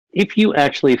if you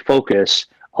actually focus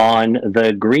on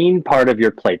the green part of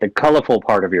your plate, the colorful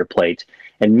part of your plate,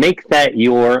 and make that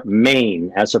your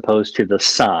main as opposed to the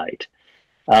side,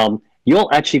 you'll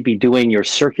actually be doing your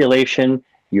circulation,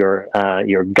 your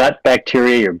gut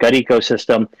bacteria, your gut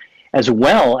ecosystem, as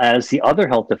well as the other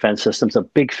health defense systems a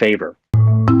big favor.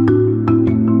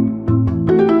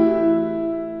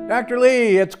 Dr.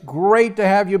 Lee, it's great to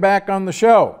have you back on the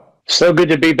show. So good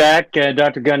to be back,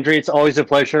 Dr. Gundry. It's always a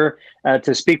pleasure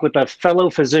to speak with a fellow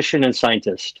physician and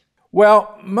scientist.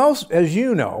 Well, as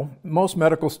you know, most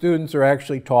medical students are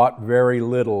actually taught very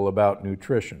little about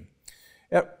nutrition.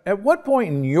 At what point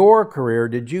in your career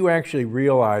did you actually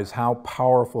realize how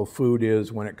powerful food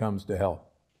is when it comes to health?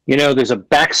 You know, there's a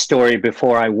backstory.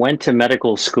 Before I went to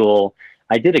medical school,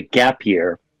 I did a gap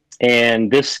year,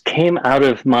 and this came out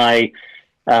of my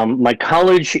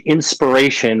college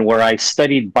inspiration, where I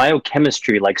studied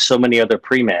biochemistry like so many other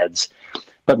pre-meds.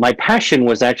 But my passion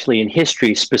was actually in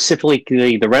history,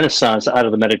 specifically the Renaissance out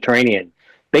of the Mediterranean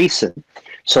basin.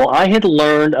 So I had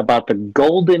learned about the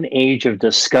golden age of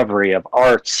discovery of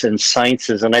arts and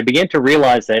sciences, and I began to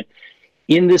realize that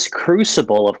in this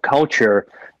crucible of culture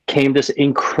came this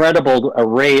incredible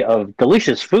array of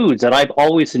delicious foods that I've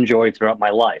always enjoyed throughout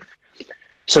my life.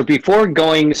 So before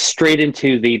going straight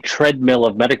into the treadmill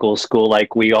of medical school,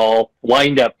 like we all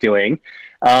wind up doing,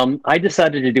 I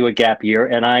decided to do a gap year,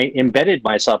 and I embedded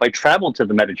myself. I traveled to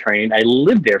the Mediterranean. I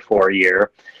lived there for a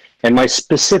year, and my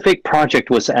specific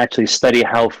project was to actually study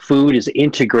how food is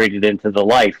integrated into the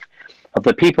life of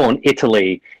the people in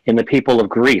Italy and the people of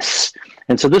Greece.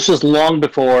 And so this was long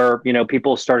before, you know,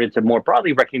 people started to more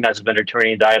broadly recognize the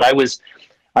Mediterranean diet. I was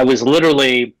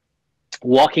literally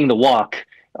walking the walk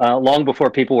long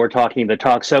before people were talking the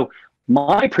talk. So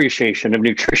my appreciation of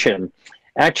nutrition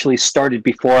actually started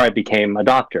before I became a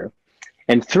doctor.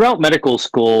 And throughout medical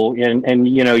school, and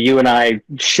you know, you and I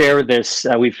share this,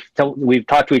 we've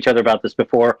talked to each other about this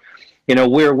before, you know,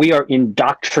 where we are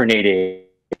indoctrinated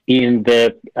in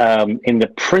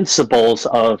the principles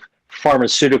of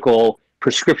pharmaceutical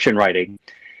prescription writing.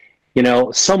 You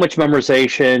know, so much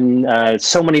memorization,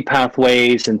 so many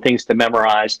pathways and things to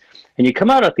memorize. And you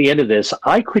come out at the end of this,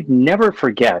 I could never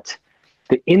forget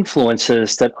the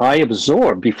influences that I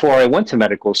absorbed before I went to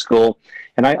medical school.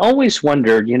 And I always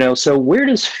wondered, you know, so where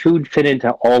does food fit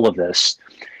into all of this?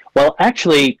 Well,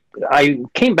 actually, I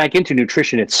came back into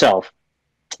nutrition itself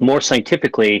more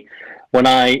scientifically when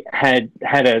I had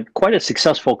quite a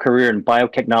successful career in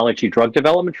biotechnology drug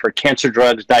development for cancer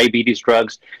drugs, diabetes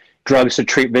drugs, drugs to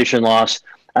treat vision loss.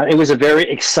 It was a very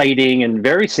exciting and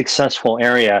very successful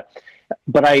area.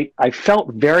 But I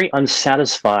felt very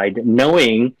unsatisfied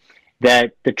knowing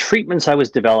that the treatments I was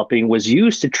developing was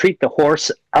used to treat the horse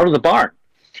out of the barn.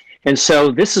 And so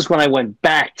this is when I went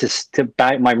back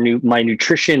to my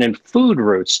nutrition and food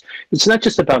roots. It's not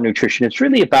just about nutrition. It's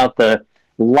really about the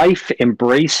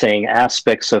life-embracing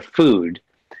aspects of food,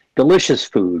 delicious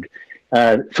food,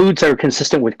 foods that are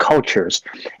consistent with cultures.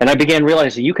 And I began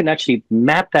realizing you can actually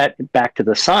map that back to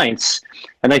the science.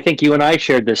 And I think you and I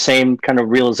shared the same kind of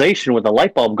realization when the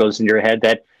light bulb goes in your head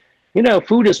that, you know,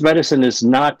 food as medicine is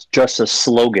not just a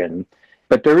slogan,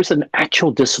 but there is an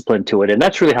actual discipline to it. And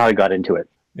that's really how I got into it.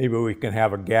 Maybe we can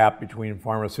have a gap between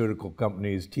pharmaceutical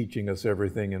companies teaching us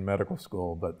everything in medical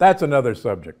school, but that's another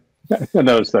subject.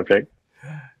 Another subject.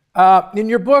 In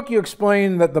your book, you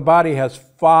explain that the body has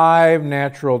 5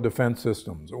 natural defense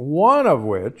systems, one of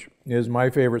which is my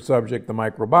favorite subject, the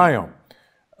microbiome.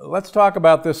 Let's talk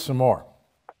about this some more.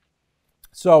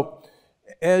 So,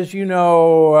 as you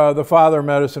know, the father of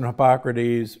medicine,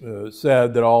 Hippocrates,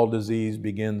 said that all disease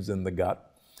begins in the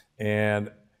gut.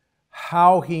 And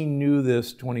how he knew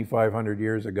this 2,500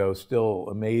 years ago still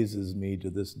amazes me to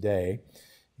this day.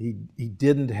 He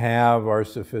didn't have our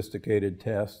sophisticated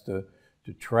tests to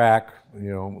track, you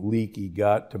know, leaky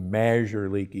gut, to measure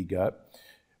leaky gut.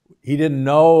 He didn't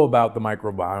know about the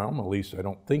microbiome, at least I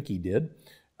don't think he did.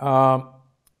 Let's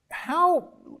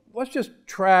just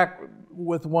track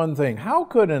with one thing. How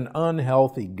could an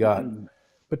unhealthy gut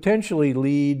potentially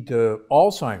lead to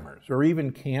Alzheimer's or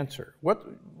even cancer?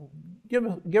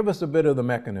 Give us a bit of the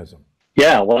mechanism.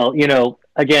 Yeah, well, you know,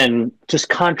 again, just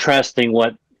contrasting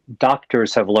what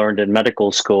doctors have learned in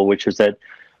medical school, which is that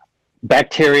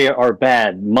bacteria are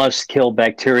bad, must kill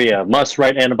bacteria, must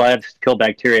write antibiotics to kill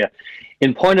bacteria.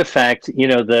 In point of fact, you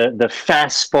know, the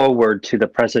fast forward to the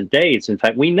present days, in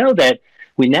fact, we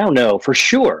now know for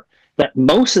sure that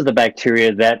most of the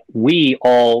bacteria that we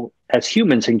all as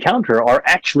humans encounter are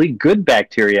actually good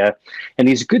bacteria. And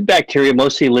these good bacteria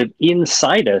mostly live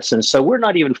inside us. And so we're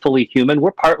not even fully human,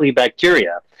 we're partly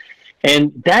bacteria.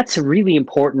 And that's really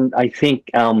important, I think,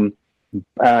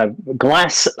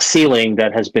 glass ceiling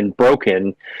that has been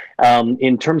broken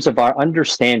in terms of our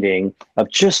understanding of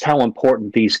just how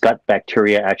important these gut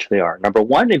bacteria actually are. Number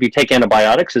one, if you take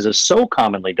antibiotics, as is so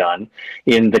commonly done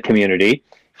in the community,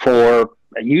 for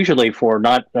usually for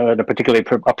not a particularly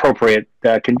appropriate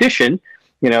condition,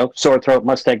 sore throat,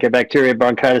 mustard get bacteria,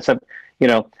 bronchitis,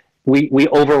 we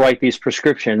overwrite these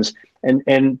prescriptions,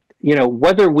 and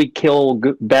whether we kill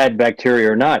bad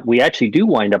bacteria or not, we actually do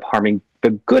wind up harming the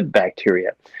good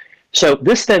bacteria. So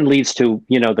this then leads to,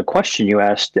 the question you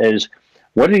asked is,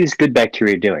 what are these good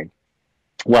bacteria doing?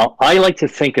 Well, I like to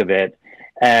think of it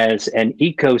as an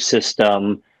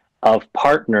ecosystem of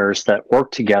partners that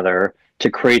work together to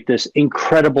create this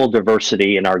incredible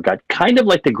diversity in our gut, kind of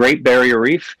like the Great Barrier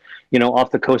Reef,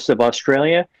 off the coast of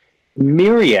Australia.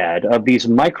 Myriad of these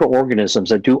microorganisms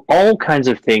that do all kinds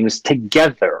of things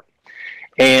together.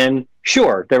 And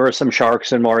sure, there are some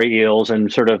sharks and moray eels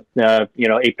and sort of,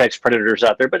 apex predators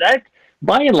out there, but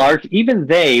by and large, even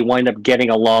they wind up getting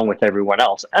along with everyone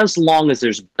else as long as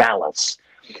there's balance.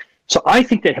 So I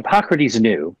think that Hippocrates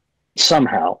knew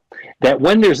somehow that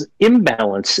when there's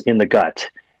imbalance in the gut,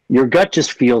 your gut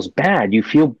just feels bad. You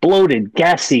feel bloated,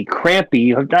 gassy, crampy,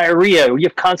 you have diarrhea, you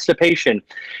have constipation.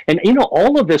 And,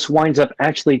 all of this winds up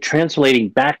actually translating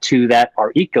back to that,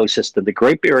 our ecosystem, the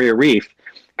Great Barrier Reef,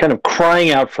 kind of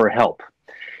crying out for help.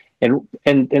 And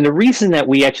the reason that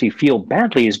we actually feel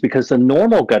badly is because the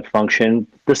normal gut function,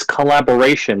 this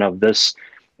collaboration of this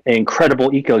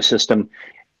incredible ecosystem,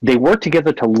 they work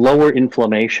together to lower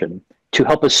inflammation, to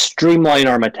help us streamline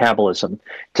our metabolism,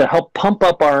 to help pump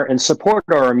up and support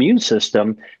our immune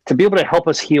system, to be able to help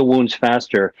us heal wounds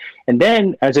faster. And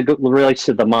then as it relates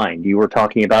to the mind, you were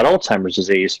talking about Alzheimer's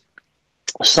disease.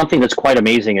 Something that's quite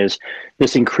amazing is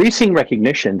this increasing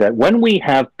recognition that when we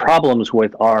have problems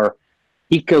with our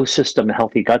ecosystem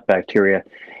healthy gut bacteria,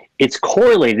 it's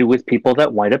correlated with people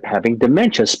that wind up having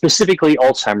dementia, specifically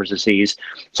Alzheimer's disease.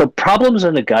 So problems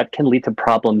in the gut can lead to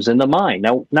problems in the mind.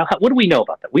 Now, what do we know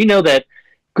about that? We know that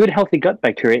good healthy gut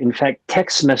bacteria, in fact,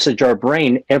 text message our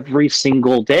brain every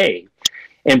single day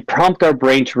and prompt our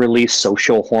brain to release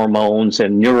social hormones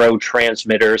and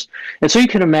neurotransmitters. And so you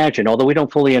can imagine, although we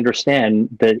don't fully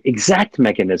understand the exact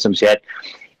mechanisms yet,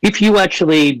 if you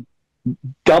actually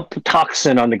dump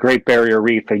toxin on the Great Barrier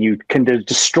Reef and you can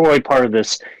destroy part of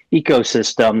this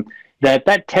ecosystem,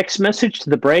 that text message to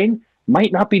the brain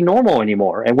might not be normal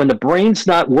anymore. And when the brain's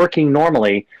not working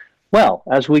normally, well,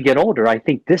 as we get older, I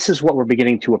think this is what we're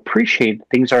beginning to appreciate.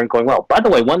 Things aren't going well. By the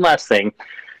way, one last thing,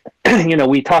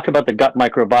 we talk about the gut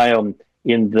microbiome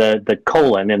in the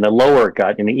colon, in the lower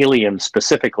gut, in the ileum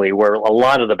specifically, where a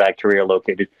lot of the bacteria are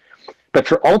located. But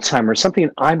for Alzheimer's, something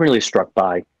I'm really struck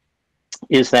by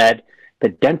is that the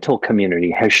dental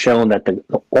community has shown that the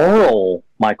oral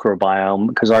microbiome,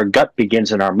 because our gut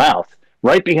begins in our mouth,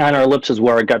 right behind our lips is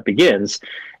where our gut begins,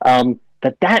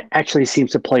 that actually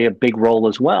seems to play a big role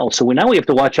as well. So now we have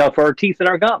to watch out for our teeth and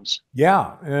our gums.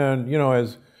 Yeah, and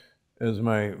as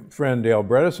my friend Dale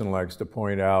Bredesen likes to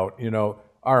point out,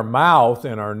 our mouth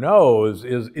and our nose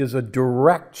is a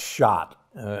direct shot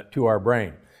to our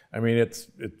brain. I mean,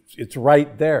 it's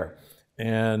right there.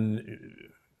 And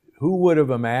who would have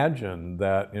imagined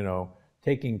that,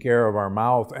 taking care of our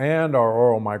mouth and our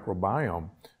oral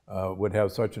microbiome would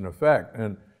have such an effect?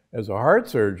 And as a heart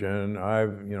surgeon,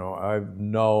 I've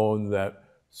known that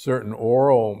certain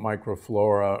oral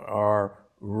microflora are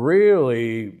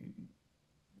really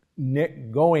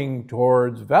going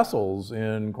towards vessels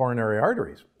in coronary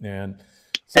arteries, and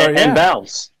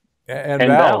valves. And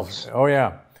valves. Oh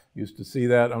yeah, used to see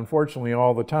that unfortunately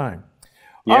all the time.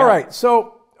 Yeah.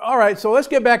 All right, so let's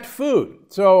get back to food.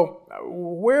 So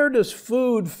where does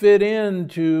food fit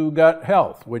into gut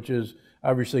health, which is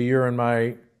obviously your and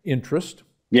my interest?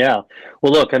 Yeah.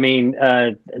 Well, look, I mean,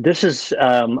 this is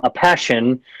a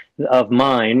passion of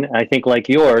mine, I think, like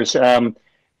yours.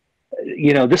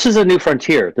 This is a new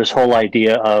frontier, this whole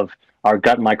idea of our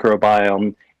gut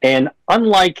microbiome. And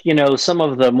unlike, some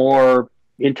of the more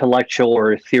intellectual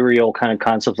or ethereal kind of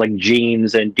concepts like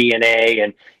genes and DNA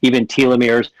and even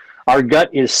telomeres, our gut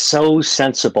is so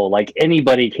sensible. Like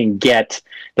anybody can get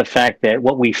the fact that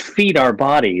what we feed our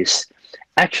bodies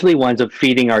actually winds up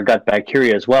feeding our gut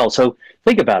bacteria as well. So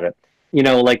think about it.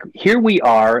 Like here we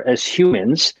are as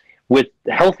humans with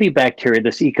healthy bacteria,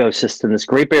 this ecosystem, this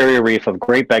Great Barrier Reef of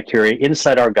great bacteria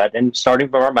inside our gut and starting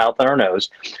from our mouth and our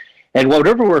nose. And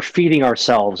whatever we're feeding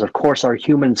ourselves, of course, our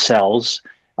human cells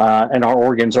and our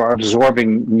organs are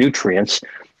absorbing nutrients,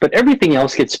 but everything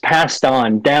else gets passed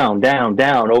on down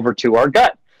over to our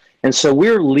gut. And so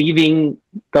we're leaving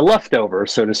the leftover,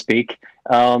 so to speak,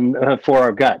 for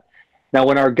our gut. Now,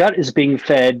 when our gut is being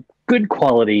fed good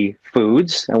quality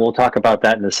foods, and we'll talk about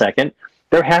that in a second,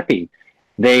 they're happy.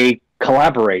 They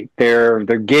collaborate. They're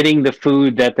getting the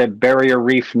food that the barrier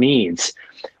reef needs.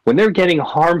 When they're getting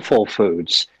harmful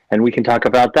foods, and we can talk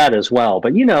about that as well.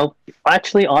 But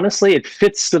actually, honestly, it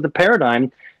fits to the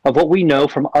paradigm of what we know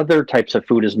from other types of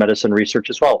food as medicine research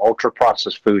as well. Ultra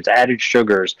processed foods, added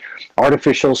sugars,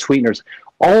 artificial sweeteners,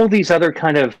 all these other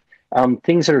kind of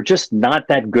things that are just not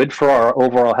that good for our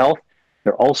overall health.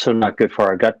 They're also not good for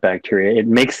our gut bacteria. It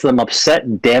makes them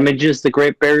upset, damages the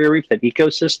Great Barrier Reef, that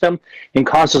ecosystem, and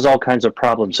causes all kinds of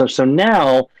problems. So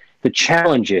now the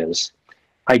challenge is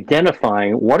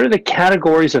identifying what are the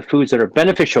categories of foods that are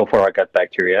beneficial for our gut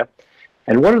bacteria,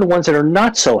 and what are the ones that are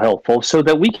not so helpful, so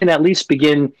that we can at least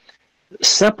begin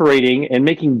separating and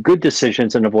making good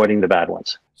decisions and avoiding the bad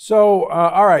ones. So,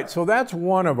 all right, so that's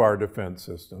one of our defense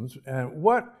systems. And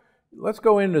let's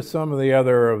go into some of the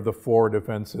other of the 4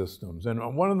 defense systems.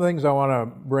 And one of the things I want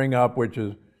to bring up, which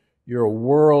is you're a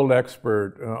world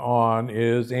expert on,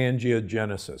 is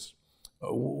angiogenesis.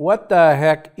 What the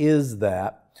heck is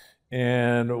that?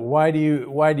 And why do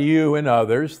you and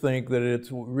others think that it's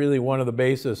really one of the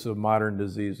bases of modern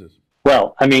diseases?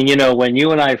 Well, I mean, when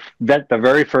you and I met the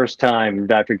very first time,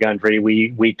 Dr. Gundry,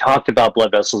 we talked about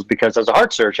blood vessels because as a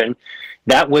heart surgeon,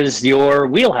 that was your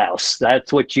wheelhouse.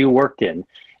 That's what you worked in.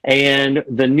 And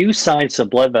the new science of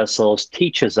blood vessels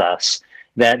teaches us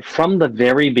that from the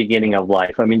very beginning of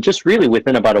life, I mean, just really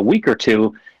within about a week or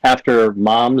two after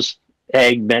mom's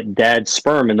egg met dad's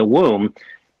sperm in the womb,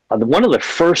 one of the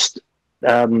first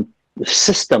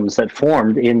systems that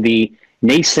formed in the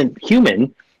nascent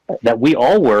human that we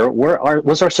all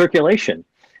was our circulation.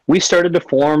 We started to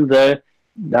form the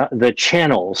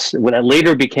channels that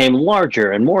later became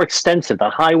larger and more extensive, the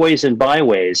highways and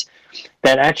byways,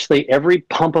 that actually every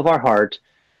pump of our heart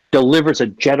delivers a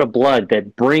jet of blood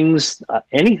that brings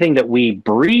anything that we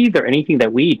breathe or anything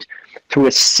that we eat through a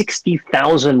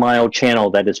 60,000-mile channel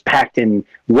that is packed and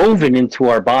woven into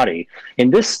our body.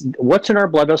 And what's in our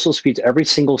blood vessels feeds every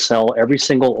single cell, every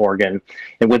single organ.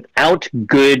 And without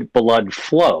good blood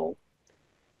flow,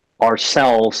 our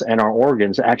cells and our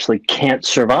organs actually can't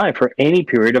survive for any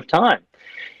period of time.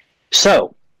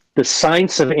 So the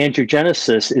science of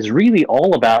angiogenesis is really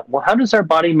all about, well, how does our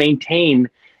body maintain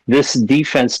this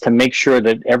defense to make sure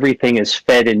that everything is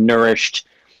fed and nourished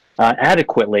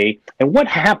adequately? And what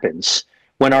happens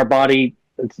when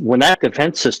when that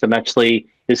defense system actually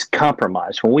is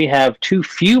compromised? When we have too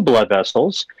few blood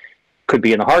vessels, could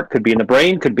be in the heart, could be in the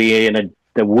brain, could be in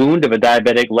the wound of a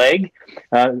diabetic leg,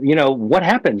 what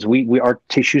happens? Our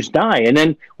tissues die. And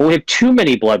then when we have too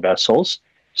many blood vessels,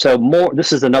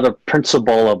 this is another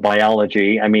principle of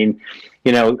biology. I mean,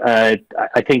 I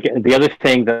think the other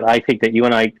thing that I think that you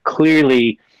and I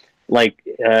clearly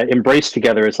embrace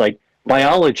together is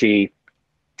biology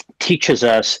teaches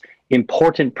us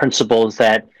important principles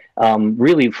that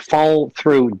really fall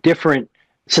through different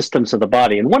systems of the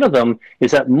body. And one of them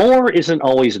is that more isn't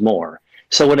always more.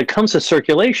 So when it comes to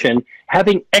circulation,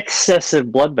 having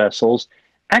excessive blood vessels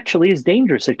actually is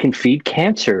dangerous. It can feed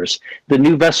cancers. The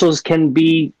new vessels can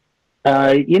be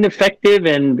ineffective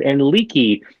and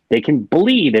leaky. They can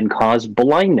bleed and cause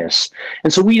blindness.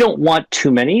 And so we don't want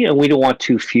too many and we don't want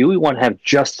too few. We want to have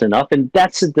just enough. And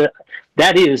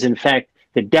that is, in fact,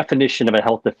 the definition of a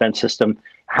health defense system.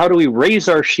 How do we raise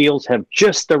our shields, have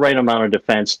just the right amount of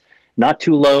defense, not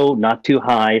too low, not too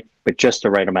high, but just the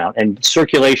right amount? And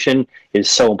circulation is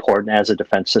so important as a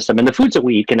defense system. And the foods that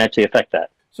we eat can actually affect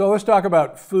that. So let's talk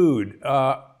about food.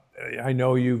 I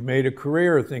know you've made a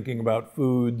career thinking about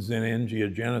foods and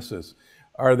angiogenesis.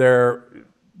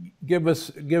 Give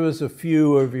us a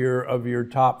few of your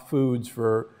top foods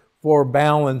for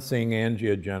balancing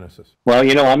angiogenesis. Well,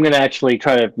 I'm going to actually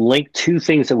try to link two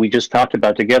things that we just talked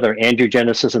about together,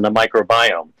 angiogenesis and the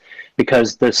microbiome,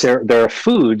 because there are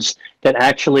foods that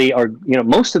actually are,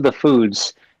 most of the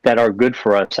foods that are good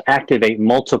for us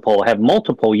have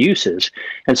multiple uses.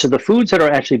 And so the foods that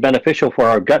are actually beneficial for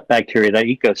our gut bacteria, that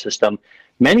ecosystem,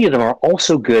 many of them are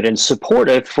also good and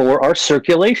supportive for our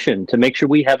circulation to make sure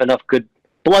we have enough good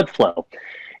blood flow.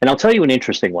 And I'll tell you an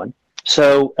interesting one.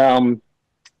 So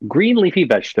green leafy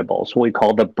vegetables, what we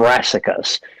call the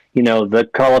brassicas, the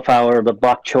cauliflower, the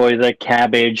bok choy, the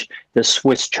cabbage, the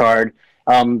Swiss chard,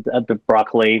 the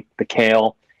broccoli, the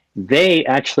kale, they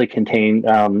actually contain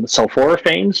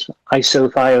sulforaphanes,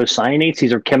 isothiocyanates.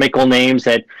 These are chemical names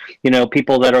that,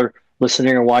 people that are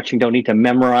listening or watching don't need to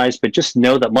memorize, but just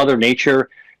know that Mother Nature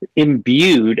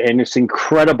imbued in this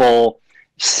incredible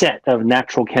set of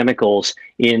natural chemicals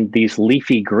in these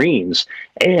leafy greens.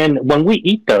 And when we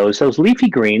eat those leafy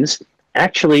greens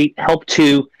actually help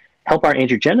to help our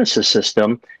angiogenesis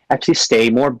system actually stay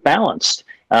more balanced.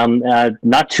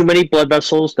 Not too many blood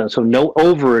vessels, so no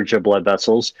overage of blood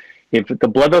vessels. If the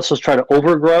blood vessels try to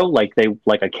overgrow, like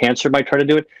a cancer might try to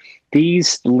do it,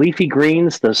 these leafy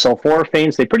greens, the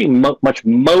sulforaphanes, they pretty much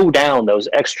mow down those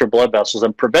extra blood vessels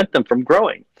and prevent them from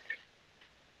growing.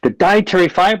 The dietary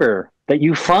fiber that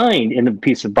you find in a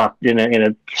piece of in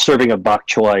a serving of bok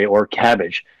choy or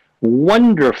cabbage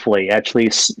wonderfully actually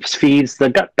feeds the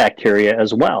gut bacteria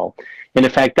as well. And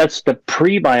in fact, that's the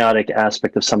prebiotic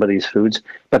aspect of some of these foods,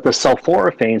 but the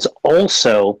sulforaphanes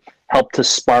also help to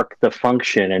spark the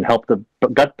function and help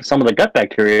some of the gut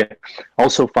bacteria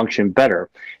also function better.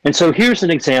 And so here's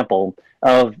an example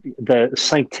of the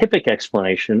scientific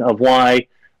explanation of why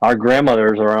our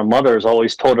grandmothers or our mothers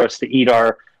always told us to eat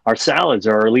our salads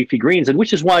or our leafy greens, and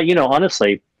which is why,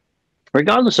 honestly,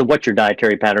 regardless of what your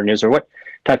dietary pattern is or what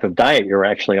type of diet you're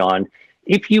actually on,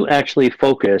 if you actually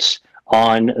focus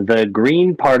on the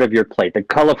green part of your plate, the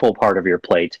colorful part of your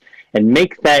plate, and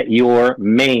make that your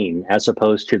main as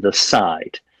opposed to the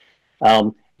side,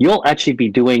 you'll actually be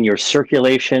doing your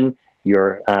circulation,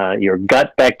 your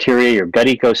gut bacteria, your gut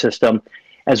ecosystem,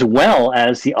 as well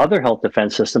as the other health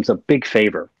defense systems a big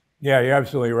favor. Yeah, you're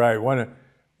absolutely right.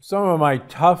 Some of my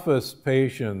toughest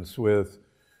patients with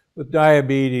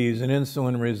diabetes and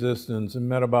insulin resistance and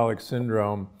metabolic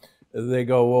syndrome, they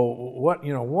go,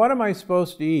 well, what am I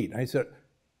supposed to eat? I said,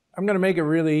 I'm going to make it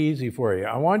really easy for you.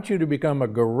 I want you to become a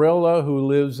gorilla who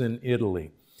lives in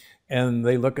Italy. And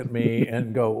they look at me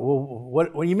and go, well,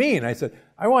 what do you mean? I said,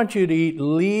 I want you to eat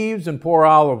leaves and pour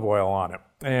olive oil on it.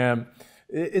 And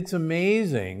it's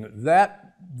amazing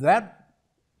that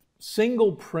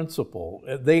single principle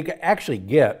they actually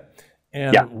get.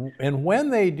 And when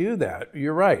they do that,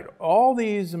 you're right, all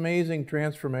these amazing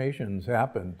transformations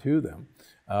happen to them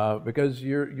because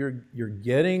you're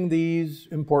getting these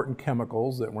important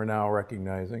chemicals that we're now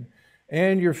recognizing,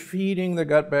 and you're feeding the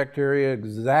gut bacteria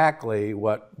exactly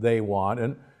what they want,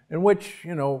 and which,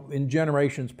 in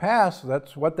generations past,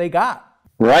 that's what they got.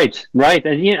 Right.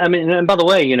 And by the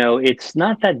way, it's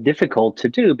not that difficult to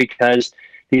do because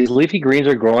these leafy greens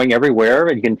are growing everywhere,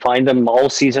 and you can find them all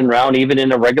season round. Even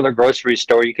in a regular grocery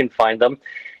store, you can find them.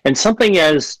 And something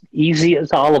as easy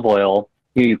as olive oil,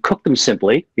 you cook them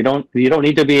simply. You don't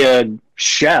need to be a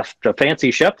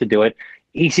fancy chef to do it.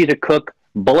 Easy to cook.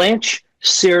 Blanch,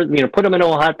 sear, put them in a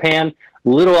hot pan,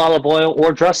 little olive oil,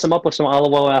 or dress them up with some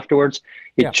olive oil afterwards.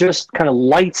 It just kind of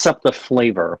lights up the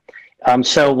flavor.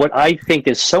 So what I think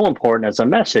is so important as a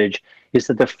message is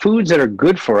that the foods that are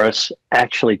good for us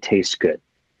actually taste good.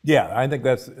 Yeah, I think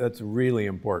that's really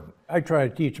important. I try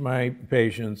to teach my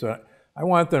patients, I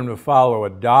want them to follow a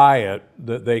diet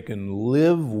that they can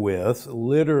live with,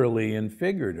 literally and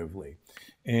figuratively.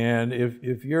 And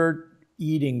if you're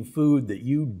eating food that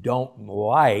you don't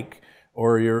like,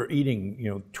 or you're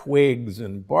eating, twigs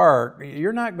and bark,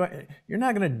 you're not going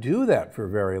to do that for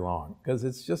very long because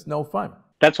it's just no fun.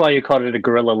 That's why you called it a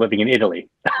gorilla living in Italy.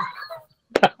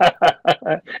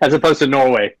 As opposed to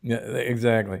Norway. Yeah,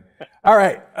 exactly. All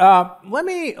right.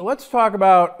 Let's talk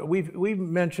about, we've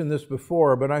mentioned this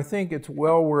before, but I think it's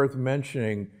well worth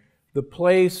mentioning the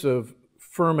place of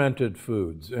fermented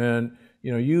foods. And,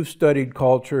 you've studied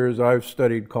cultures, I've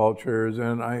studied cultures,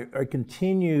 and I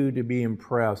continue to be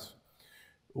impressed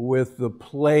with the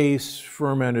place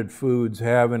fermented foods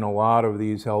have in a lot of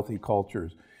these healthy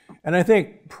cultures. And I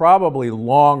think probably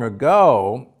long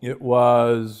ago, it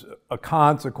was a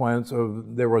consequence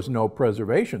of there was no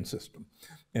preservation system.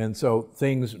 And so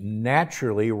things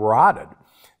naturally rotted.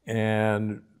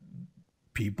 And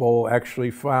people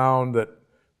actually found that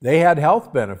they had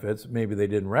health benefits, maybe they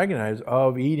didn't recognize,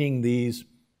 of eating these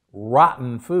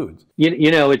rotten foods.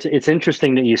 It's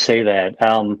interesting that you say that.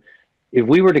 If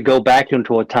we were to go back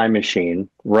into a time machine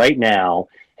right now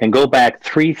and go back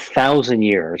 3,000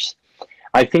 years,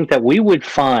 I think that we would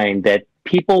find that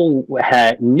people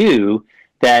knew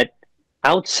that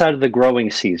outside of the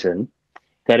growing season,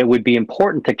 that it would be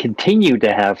important to continue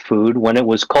to have food when it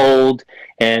was cold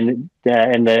and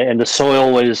the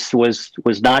soil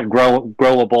was not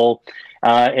growable,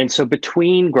 and so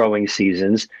between growing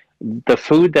seasons, the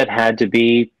food that had to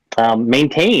be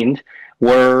maintained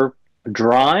were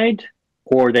dried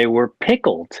or they were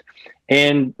pickled.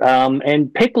 And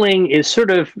pickling is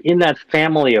sort of in that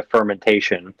family of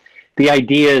fermentation. The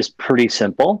idea is pretty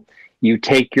simple. You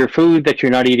take your food that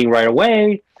you're not eating right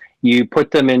away, you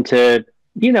put them into,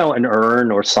 an urn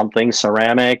or something,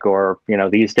 ceramic or,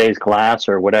 these days glass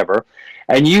or whatever,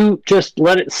 and you just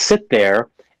let it sit there.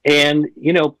 And,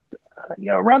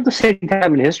 around the same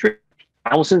time in history,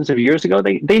 thousands of years ago,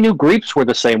 they knew grapes were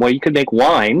the same way. You could make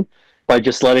wine by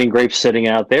just letting grapes sitting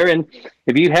out there. And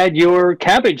if you had your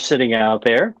cabbage sitting out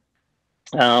there,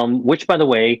 which, by the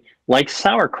way, like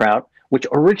sauerkraut, which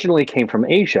originally came from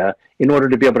Asia, in order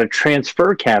to be able to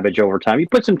transfer cabbage over time, you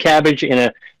put some cabbage in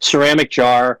a ceramic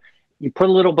jar, you put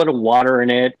a little bit of water in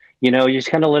it, you just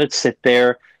kind of let it sit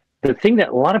there. The thing that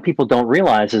a lot of people don't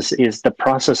realize is the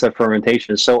process of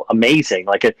fermentation is so amazing.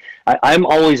 I'm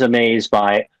always amazed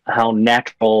by how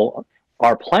natural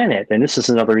our planet, and this is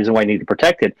another reason why I need to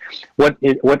protect it, what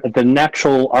our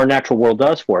natural world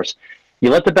does for us. You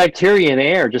let the bacteria in the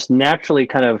air just naturally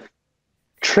kind of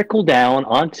trickle down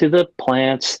onto the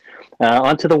plants,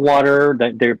 onto the water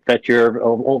that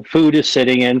your food is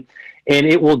sitting in, and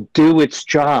it will do its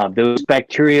job. Those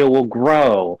bacteria will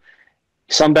grow.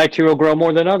 Some bacteria will grow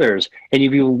more than others. And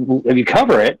if you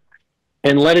cover it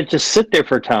and let it just sit there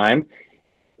for a time,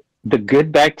 the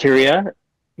good bacteria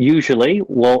usually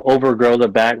will overgrow the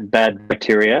bad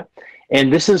bacteria.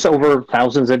 And this is over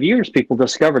thousands of years, people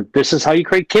discovered this is how you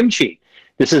create kimchi.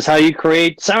 This is how you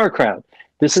create sauerkraut.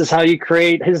 This is how you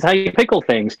pickle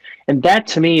things. And that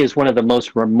to me is one of the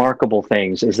most remarkable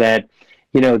things, is that,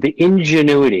 the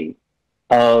ingenuity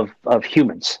of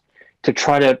humans to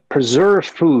try to preserve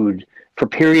food for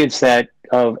periods that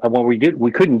when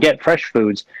we couldn't get fresh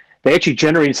foods. They actually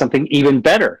generated something even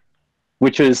better,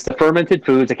 which is the fermented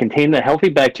foods that contain the healthy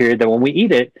bacteria that when we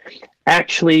eat it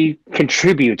actually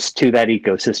contributes to that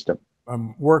ecosystem.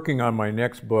 I'm working on my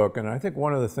next book, and I think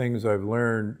one of the things I've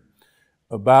learned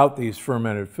about these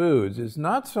fermented foods is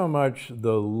not so much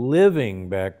the living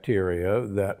bacteria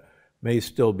that may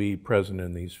still be present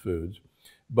in these foods,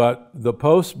 but the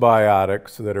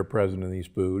postbiotics that are present in these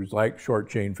foods, like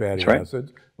short-chain fatty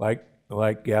acids, like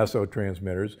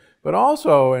gasotransmitters, but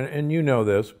also, and you know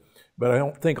this, but I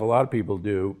don't think a lot of people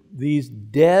do, these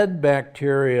dead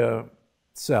bacteria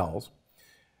cells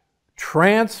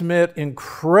transmit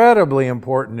incredibly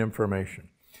important information.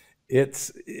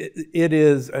 It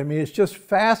is, I mean, it's just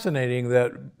fascinating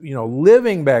that,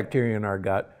 living bacteria in our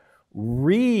gut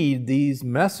read these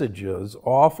messages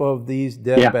off of these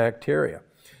dead bacteria.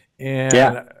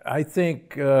 And I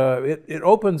think it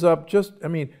opens up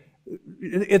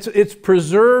it's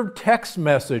preserved text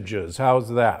messages. How's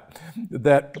that?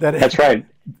 That's right.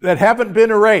 That haven't been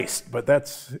erased, but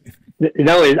that's...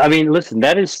 No, I mean, listen,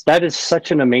 that is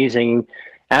such an amazing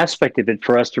aspect of it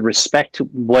for us to respect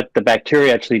what the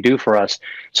bacteria actually do for us.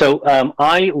 So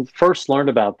I first learned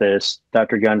about this,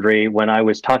 Dr. Gundry, when I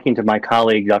was talking to my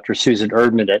colleague, Dr. Susan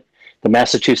Erdman at the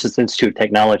Massachusetts Institute of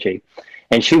Technology.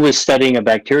 And she was studying a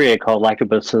bacteria called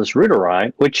Lactobacillus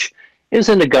reuteri, which is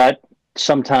in the gut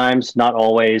sometimes, not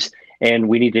always, and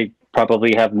we need to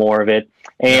probably have more of it.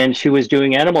 And she was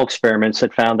doing animal experiments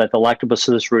that found that the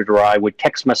Lactobacillus reuteri would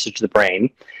text message the brain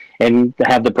and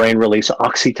have the brain release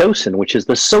oxytocin, which is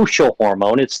the social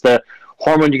hormone. It's the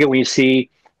hormone you get when you see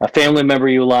a family member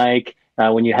you like,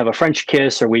 when you have a French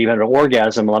kiss, or when you have an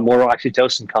orgasm, a lot more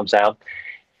oxytocin comes out.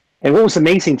 And what was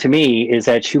amazing to me is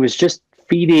that she was just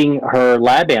feeding her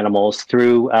lab animals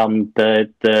through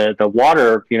the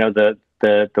water,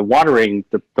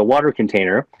 the water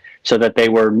container, so that they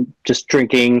were just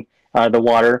drinking the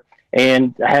water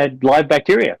and had live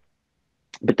bacteria.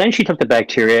 But then she took the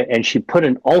bacteria and she put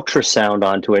an ultrasound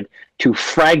onto it to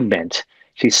fragment.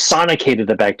 She sonicated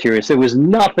the bacteria, so there was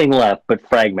nothing left but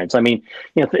fragments. I mean,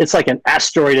 it's like an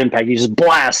asteroid impact. You just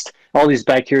blast all these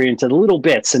bacteria into little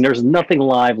bits, and there's nothing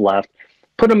live left.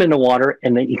 Put them in the water,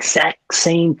 and the exact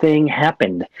same thing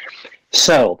happened.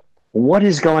 So what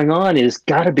is going on is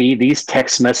got to be these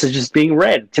text messages being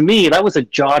read. To me, that was a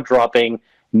jaw-dropping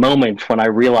moment when I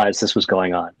realized this was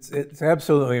going on. It's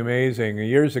absolutely amazing.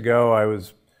 Years ago,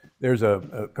 there's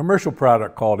a commercial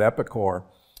product called Epicor,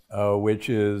 which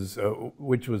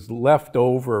was left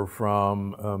over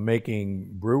from making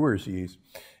brewer's yeast.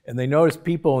 And they noticed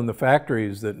people in the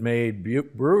factories that made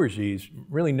brewer's yeast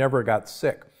really never got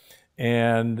sick.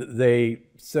 And they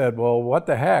said, well, what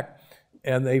the heck?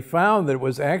 And they found that it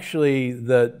was actually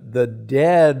the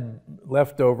dead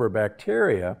leftover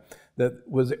bacteria that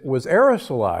was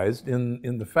aerosolized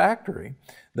in the factory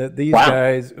that these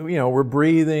guys were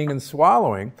breathing and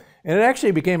swallowing, and it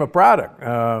actually became a product.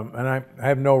 And I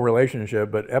have no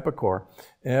relationship, but Epicor,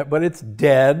 but it's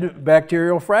dead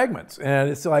bacterial fragments, and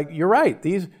it's like, you're right.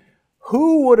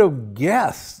 Who would have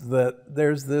guessed that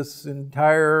there's this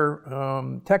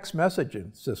entire text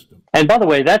messaging system? And by the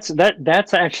way, that's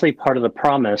actually part of the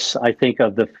promise, I think,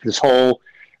 of this whole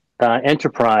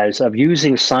enterprise of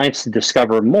using science to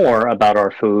discover more about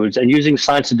our foods and using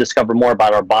science to discover more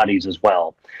about our bodies as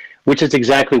well, which is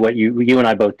exactly what you and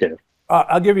I both do.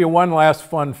 I'll give you one last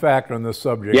fun fact on this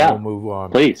subject, Yeah, and we'll move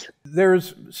on. please.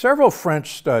 There's several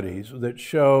French studies that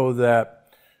show that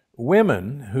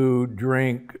women who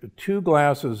drink 2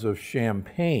 glasses of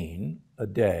champagne a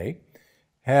day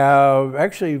have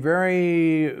actually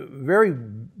very, very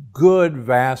good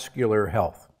vascular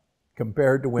health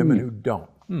compared to women who don't.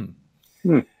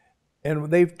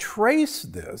 And they've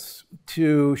traced this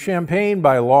to Champagne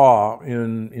by law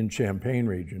in Champagne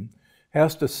region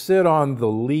has to sit on the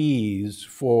lees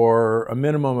for a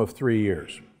minimum of 3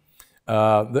 years.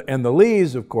 And the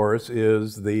lees, of course,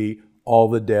 is all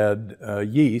the dead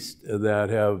yeast that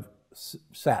have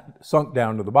sunk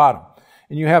down to the bottom.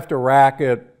 And you have to rack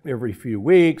it every few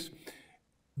weeks.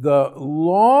 The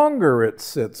longer it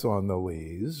sits on the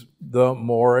lees, the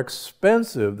more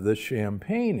expensive the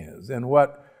champagne is. And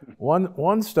what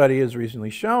one study has recently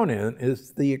shown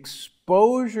is the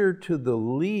exposure to the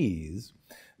lees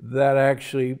that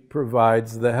actually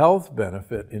provides the health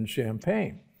benefit in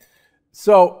champagne.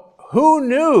 So who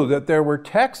knew that there were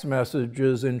text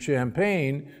messages in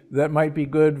champagne that might be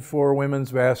good for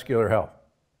women's vascular health?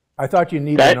 I thought you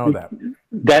needed to know that.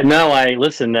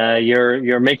 Listen,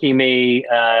 you're making me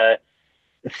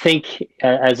think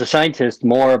as a scientist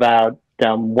more about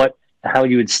how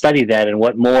you would study that and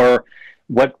what more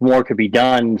could be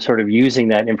done sort of using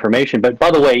that information. But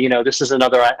by the way, this is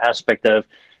another aspect of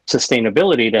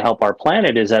sustainability to help our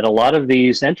planet, is that a lot of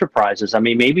these enterprises, I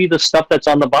mean, maybe the stuff that's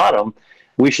on the bottom,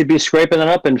 we should be scraping it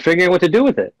up and figuring what to do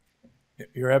with it.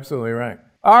 You're absolutely right.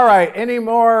 All right, any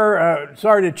more,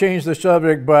 sorry to change the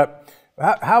subject, but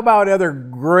how about other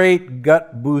great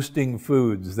gut-boosting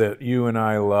foods that you and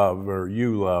I love, or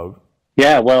you love?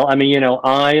 Yeah, well, I mean,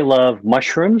 I love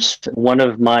mushrooms. One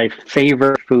of my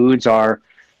favorite foods are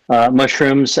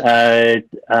mushrooms.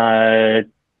 The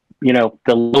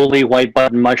lowly white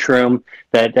button mushroom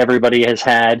that everybody has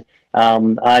had.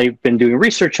 I've been doing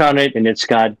research on it, and it's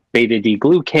got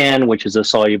beta-D-glucan, which is a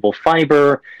soluble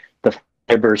fiber. The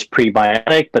fiber is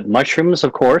prebiotic, but mushrooms,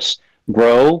 of course,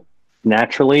 grow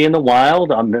naturally in the wild.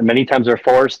 Many times they're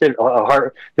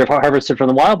they're harvested from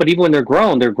the wild, but even when they're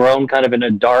grown kind of in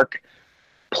a dark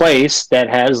place that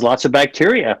has lots of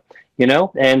bacteria,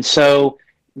 and so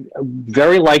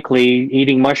very likely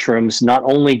eating mushrooms not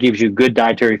only gives you good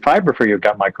dietary fiber for your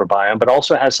gut microbiome, but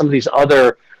also has some of these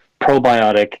other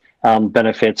probiotic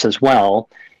benefits as well.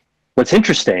 What's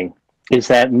interesting is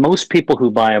that most people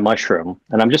who buy a mushroom,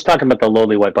 and I'm just talking about the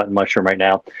lowly white button mushroom right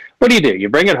now, what do? You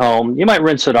bring it home, you might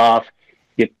rinse it off,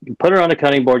 you put it on a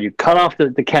cutting board, you cut off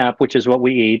the cap, which is what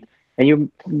we eat,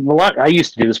 and I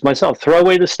used to do this myself, throw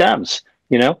away the stems,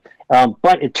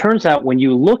 but it turns out when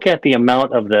you look at the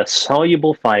amount of the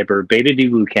soluble fiber,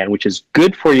 beta-D-glucan, which is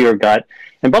good for your gut,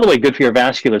 and by the way, good for your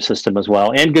vascular system as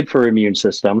well, and good for your immune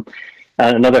system,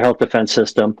 another health defense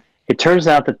system, it turns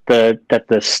out that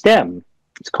the stem,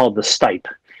 it's called the stipe,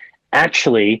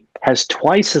 actually has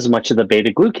twice as much of the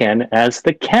beta-glucan as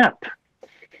the cap.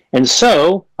 And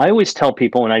so I always tell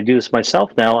people, and I do this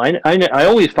myself now, I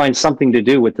always find something to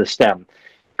do with the stem.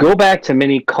 Go back to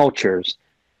many cultures,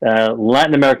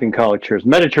 Latin American cultures,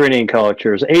 Mediterranean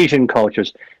cultures, Asian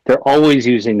cultures, they're always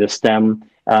using the stem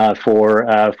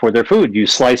for their food. You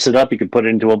slice it up, you can put it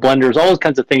into a blender, there's all those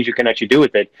kinds of things you can actually do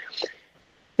with it.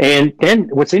 And then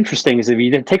what's interesting is if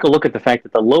you take a look at the fact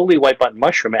that the lowly white button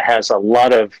mushroom, it has a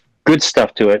lot of good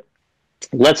stuff to it.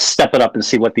 Let's step it up and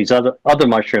see what these other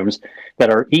mushrooms that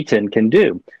are eaten can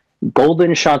do.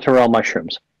 Golden chanterelle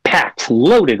mushrooms, packed,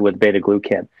 loaded with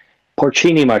beta-glucan.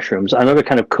 Porcini mushrooms, another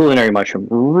kind of culinary mushroom,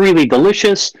 really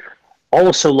delicious,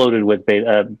 also loaded with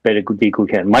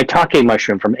beta-D-glucan. Maitake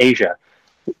mushroom from Asia,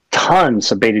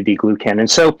 tons of beta-D-glucan. And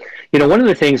so, one of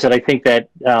the things that I think that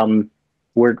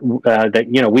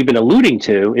we've been alluding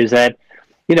to is that,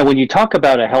 when you talk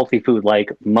about a healthy food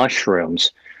like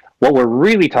mushrooms, what we're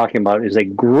really talking about is a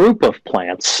group of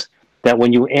plants that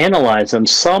when you analyze them,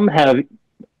 some have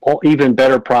even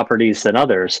better properties than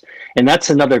others. And that's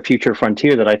another future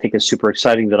frontier that I think is super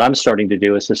exciting that I'm starting to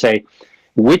do, is to say,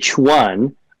 which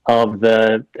one of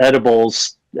the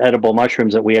edible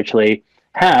mushrooms that we actually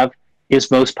have is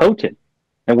most potent?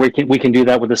 And we can do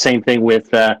that with the same thing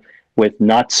with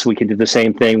nuts. We can do the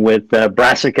same thing with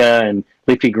brassica and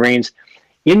leafy greens.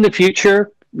 In the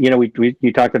future,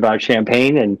 you talked about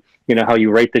champagne and how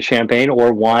you rate the champagne,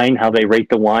 or wine, how they rate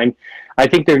the wine. I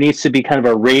think there needs to be kind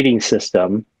of a rating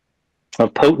system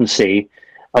of potency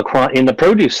in the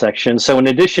produce section. So in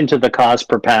addition to the cost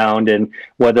per pound and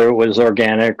whether it was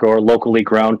organic or locally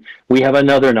grown, we have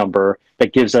another number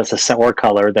that gives us a scent or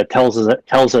color that tells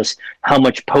us how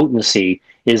much potency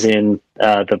is in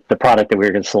the product that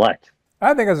we're going to select.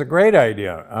 I think that's a great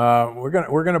idea.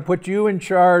 We're gonna put you in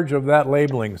charge of that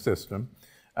labeling system.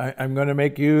 I'm going to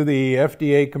make you the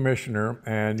FDA commissioner,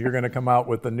 and you're going to come out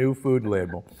with a new food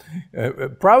label.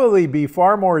 Probably be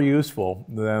far more useful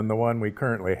than the one we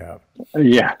currently have.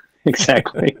 Yeah,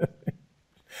 exactly.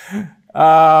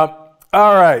 All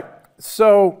right.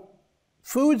 So,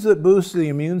 foods that boost the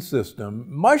immune system.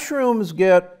 Mushrooms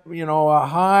get, a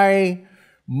high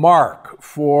mark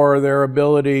for their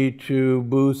ability to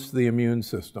boost the immune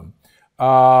system.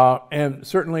 And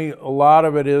certainly a lot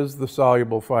of it is the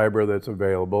soluble fiber that's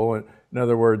available. In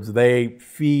other words, they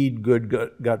feed good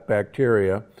gut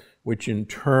bacteria, which in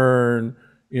turn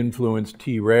influence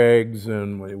Tregs,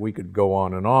 and we could go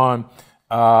on and on.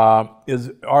 Are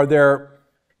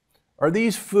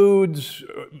these foods,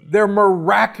 they're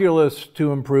miraculous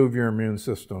to improve your immune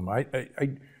system?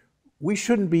 We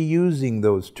shouldn't be using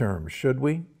those terms, should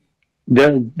we?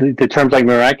 The terms like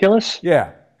miraculous?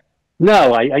 Yeah.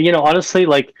 No, honestly,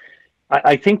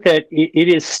 I think that it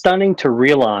is stunning to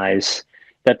realize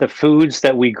that the foods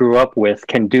that we grew up with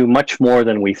can do much more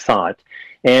than we thought.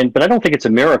 But I don't think it's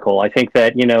a miracle. I think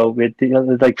that,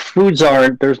 like foods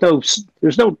aren't, there's no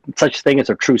such thing as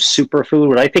a true superfood.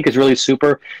 What I think is really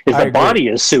super is the body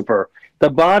is super. The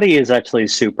body is actually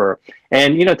super.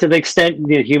 And, to the extent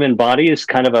the human body is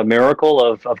kind of a miracle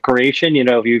of creation,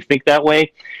 if you think that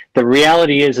way, the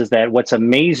reality is that what's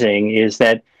amazing is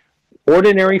that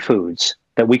ordinary foods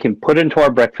that we can put into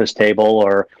our breakfast table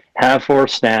or have for a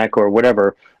snack or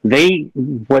whatever,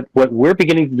 what we're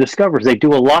beginning to discover is they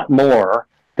do a lot more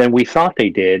than we thought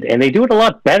they did, and they do it a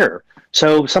lot better.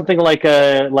 So something like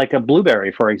a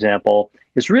blueberry, for example,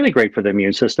 is really great for the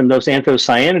immune system. Those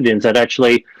anthocyanidins that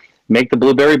actually make the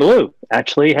blueberry blue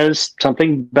actually has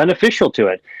something beneficial to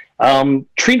it.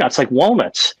 Tree nuts like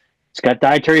walnuts, it's got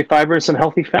dietary fiber and some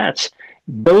healthy fats.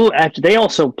 They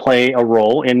also play a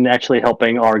role in actually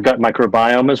helping our gut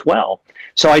microbiome as well.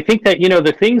 So I think that,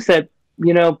 the things that,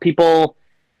 people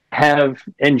have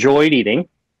enjoyed eating,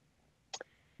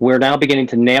 we're now beginning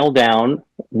to nail down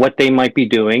what they might be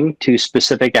doing to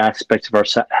specific aspects of our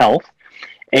health.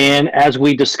 And as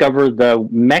we discover the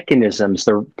mechanisms,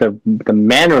 the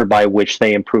manner by which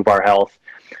they improve our health,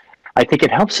 I think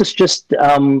it helps us just,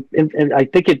 and I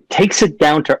think it takes it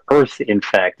down to earth, in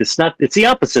fact. It's the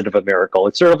opposite of a miracle.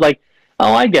 It's sort of like,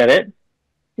 oh, I get it.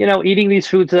 Eating these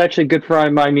foods is actually good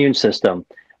for my immune system.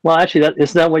 Well, actually,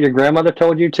 isn't that what your grandmother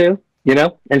told you to?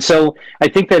 And so I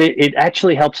think that it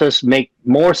actually helps us make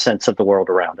more sense of the world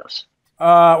around us.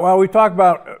 Well, we talk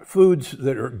about foods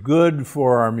that are good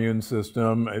for our immune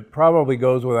system. It probably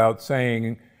goes without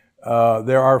saying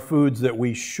there are foods that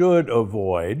we should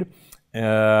avoid.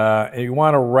 You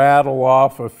want to rattle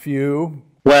off a few?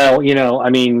 Well,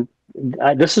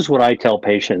 this is what I tell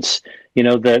patients.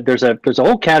 There's a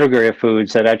whole category of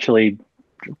foods that actually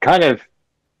kind of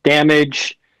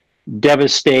damage,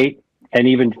 devastate, and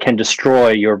even can destroy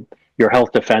your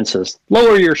health defenses,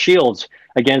 lower your shields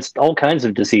against all kinds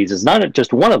of diseases, not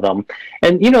just one of them.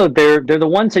 And, they're the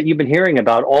ones that you've been hearing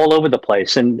about all over the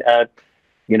place. And,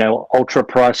 ultra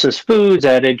processed foods,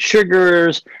 added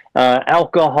sugars,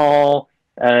 alcohol,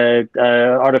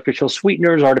 artificial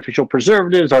sweeteners, artificial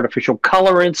preservatives, artificial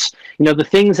colorants, the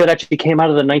things that actually came out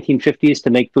of the 1950s to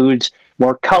make foods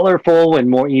more colorful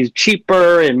and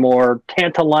cheaper and more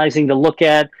tantalizing to look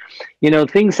at,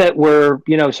 things that were,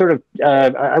 sort of,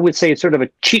 I would say it's sort of a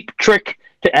cheap trick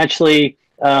to actually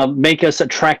make us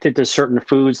attracted to certain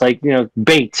foods like,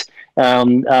 bait,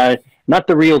 not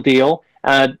the real deal.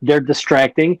 They're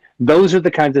distracting. Those are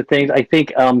the kinds of things I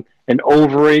think an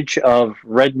overage of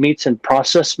red meats and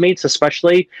processed meats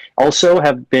especially also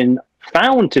have been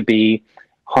found to be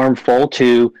harmful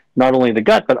to not only the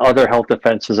gut, but other health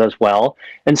defenses as well.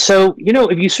 And so,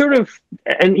 if you sort of,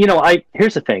 and,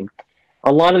 here's the thing,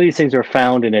 a lot of these things are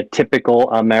found in a typical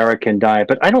American diet,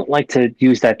 but I don't like to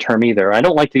use that term either. I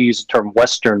don't like to use the term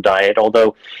Western diet,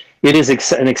 although it is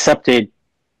an accepted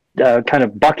kind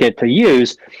of bucket to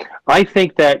use. I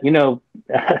think that,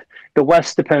 the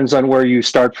West depends on where you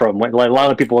start from. A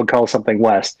lot of people would call something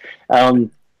West.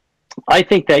 I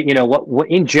think that, what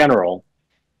in general,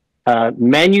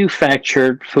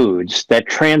 manufactured foods that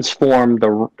transform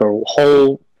the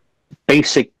whole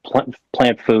basic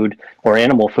plant food or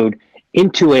animal food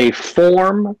into a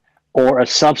form or a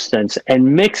substance and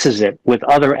mixes it with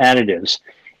other additives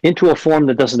into a form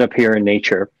that doesn't appear in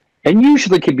nature and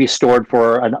usually can be stored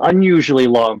for an unusually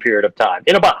long period of time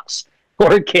in a box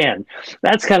or a can.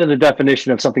 That's kind of the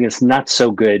definition of something that's not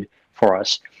so good for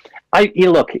us.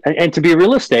 Look, and to be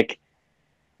realistic,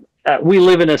 we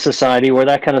live in a society where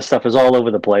that kind of stuff is all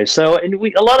over the place. So, and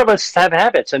a lot of us have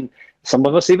habits, and some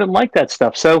of us even like that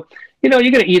stuff. So, you're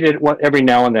going to eat it every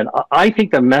now and then. I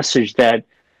think the message that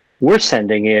we're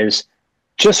sending is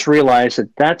just realize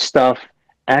that that stuff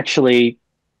actually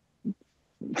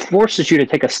forces you to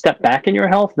take a step back in your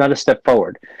health, not a step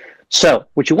forward. So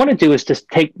what you want to do is just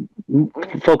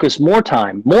focus more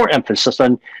time, more emphasis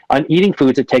on eating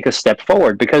foods that take a step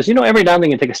forward, because, every now and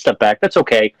then you take a step back. That's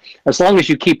okay. As long as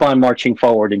you keep on marching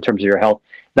forward in terms of your health,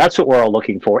 that's what we're all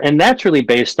looking for. And that's really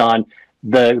based on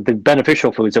the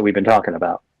beneficial foods that we've been talking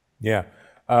about. Yeah.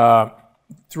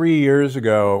 3 years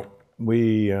ago,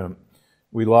 we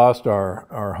lost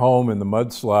our home in the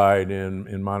mudslide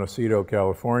in Montecito,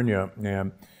 California,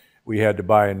 and we had to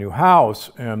buy a new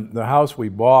house. And the house we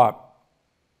bought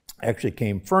actually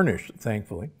came furnished,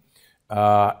 thankfully.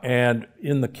 And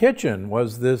in the kitchen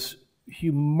was this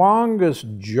humongous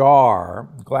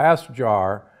glass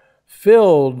jar,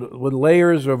 filled with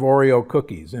layers of Oreo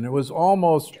cookies. And it was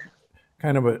almost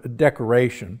kind of a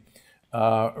decoration.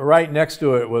 Right next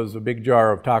to it was a big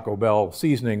jar of Taco Bell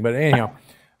seasoning. But anyhow,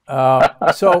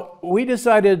 so we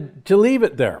decided to leave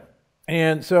it there.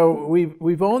 And so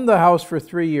we've owned the house for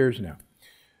 3 years now.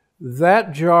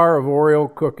 That jar of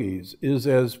Oreo cookies is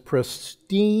as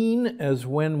pristine as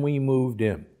when we moved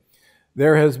in.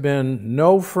 There has been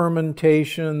no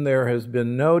fermentation, there has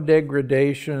been no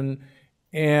degradation,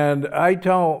 and I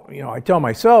tell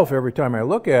myself every time I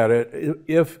look at it,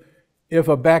 if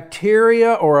a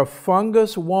bacteria or a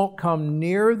fungus won't come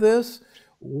near this,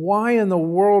 why in the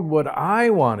world would I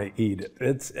want to eat it?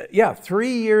 It's 3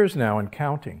 years now and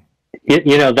counting.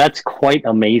 That's quite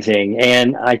amazing.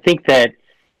 And I think that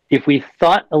if we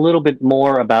thought a little bit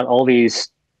more about all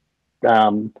these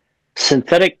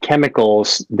synthetic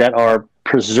chemicals that are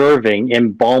preserving,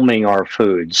 embalming our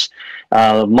foods,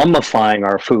 mummifying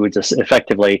our foods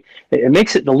effectively, it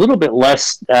makes it a little bit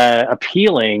less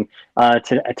appealing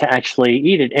to actually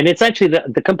eat it. And it's actually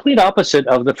the complete opposite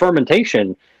of the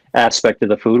fermentation aspect of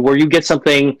the food, where you get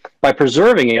something by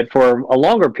preserving it for a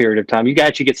longer period of time. You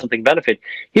actually get something benefit.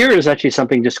 Here is actually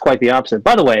something just quite the opposite.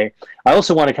 By the way, I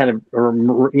also want to kind of,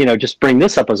 just bring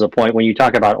this up as a point when you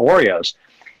talk about Oreos.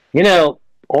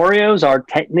 Oreos are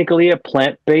technically a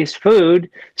plant-based food,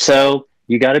 so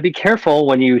you got to be careful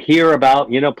when you hear about,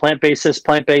 plant-based this,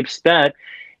 plant-based that.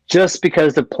 Just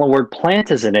because the word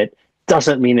plant is in it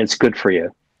doesn't mean it's good for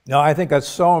you. No, I think that's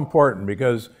so important,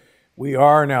 because we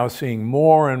are now seeing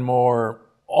more and more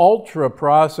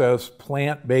ultra-processed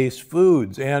plant-based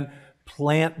foods and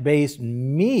plant-based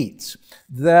meats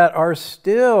that are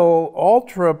still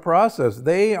ultra-processed.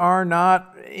 They are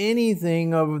not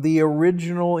anything of the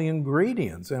original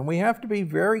ingredients, and we have to be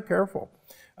very careful.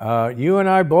 You and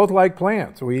I both like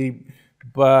plants,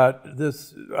 but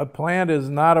a plant is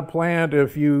not a plant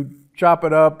if you chop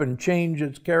it up and change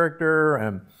its character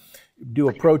and do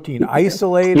a protein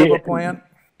isolate of a plant.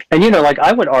 And,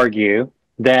 I would argue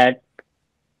that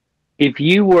if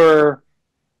you were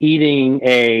eating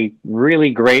a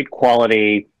really great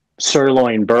quality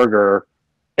sirloin burger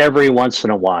every once in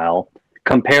a while,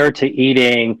 compared to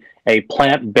eating a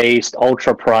plant-based,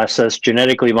 ultra-processed,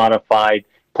 genetically modified,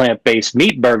 plant-based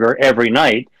meat burger every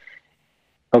night,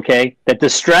 okay, that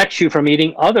distracts you from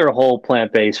eating other whole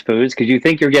plant-based foods because you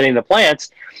think you're getting the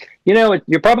plants,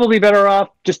 you're probably better off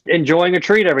just enjoying a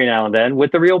treat every now and then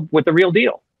with the real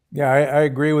deal. Yeah, I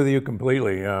agree with you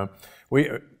completely.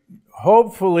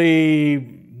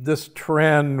 Hopefully this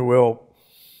trend will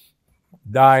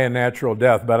die a natural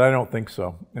death, but I don't think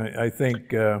so. I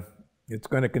think it's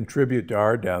going to contribute to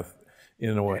our death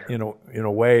in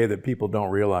a way that people don't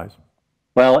realize.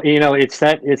 Well, it's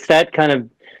that kind of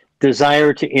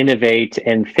desire to innovate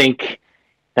and think,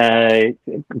 sort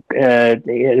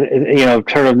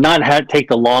of not take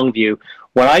the long view.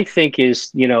 What I think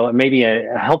is, maybe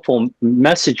a helpful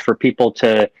message for people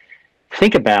to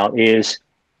think about is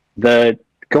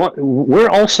we're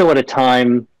also at a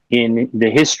time in the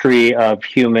history of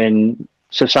human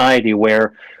society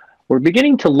where we're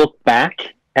beginning to look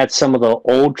back at some of the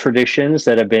old traditions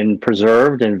that have been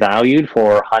preserved and valued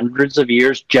for hundreds of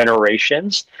years,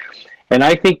 generations. And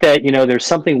I think that, there's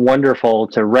something wonderful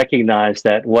to recognize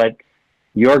that what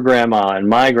your grandma and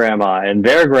my grandma and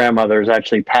their grandmothers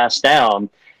actually passed down,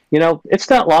 it's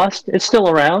not lost. It's still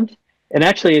around. And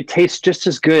actually, it tastes just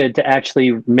as good to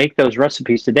actually make those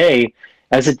recipes today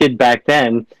as it did back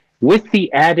then, with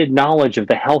the added knowledge of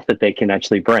the health that they can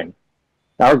actually bring.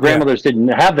 Our grandmothers didn't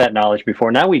have that knowledge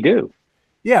before. Now we do.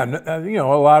 Yeah,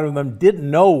 a lot of them didn't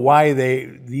know why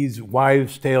these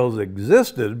wives' tales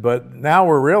existed, but now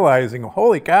we're realizing,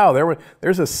 holy cow,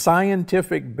 there's a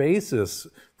scientific basis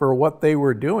for what they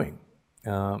were doing.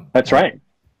 That's right.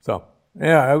 So,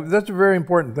 yeah, that's a very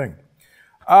important thing.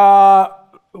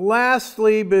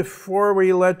 lastly, before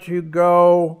we let you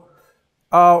go,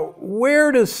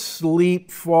 where does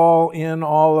sleep fall in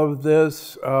all of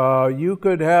this? You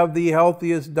could have the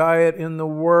healthiest diet in the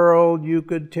world, you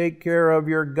could take care of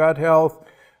your gut health,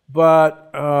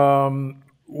 but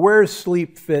where's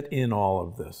sleep fit in all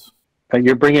of this?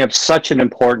 You're bringing up such an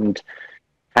important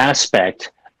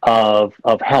aspect of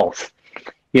health.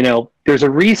 You know, there's a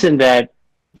reason that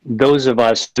those of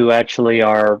us who actually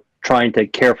are trying to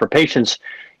care for patients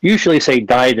usually say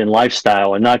diet and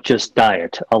lifestyle and not just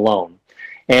diet alone.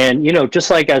 And, you know,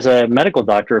 just like as a medical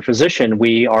doctor, a physician,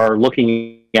 we are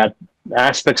looking at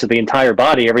aspects of the entire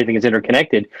body, everything is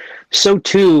interconnected. So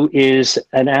too is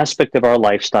an aspect of our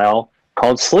lifestyle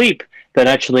called sleep that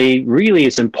actually really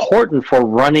is important for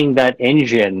running that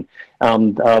engine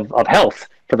of health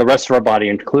for the rest of our body,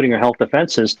 including our health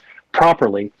defenses,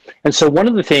 properly. And so one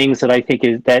of the things that I think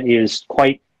is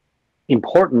quite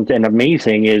important and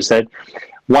amazing is that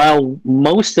while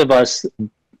most of us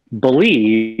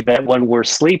believe that when we're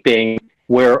sleeping,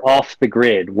 we're off the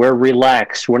grid, we're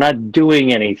relaxed, we're not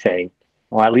doing anything.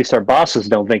 Well, at least our bosses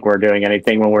don't think we're doing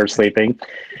anything when we're sleeping.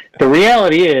 The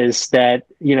reality is that,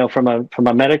 you know, from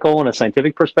a medical and a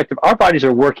scientific perspective, our bodies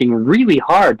are working really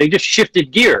hard. They just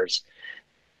shifted gears.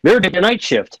 They're in a night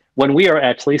shift when we are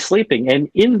actually sleeping.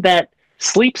 And in that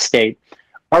sleep state,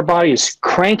 our body is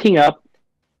cranking up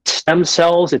stem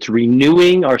cells. It's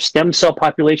renewing our stem cell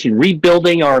population,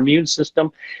 rebuilding our immune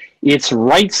system. It's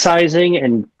right-sizing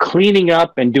and cleaning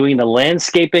up and doing the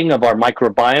landscaping of our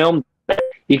microbiome. The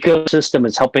ecosystem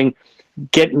is helping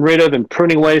getting rid of and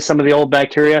pruning away some of the old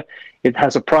bacteria. It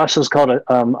has a process called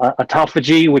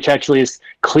autophagy, which actually is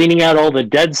cleaning out all the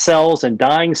dead cells and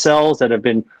dying cells that have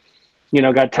been, you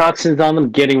know, got toxins on them,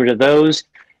 getting rid of those.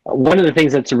 One of the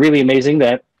things that's really amazing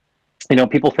that, you know,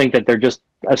 people think that they're just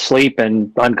asleep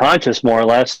and unconscious, more or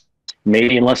less,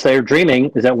 maybe unless they're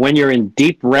dreaming, is that when you're in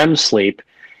deep REM sleep,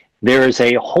 there is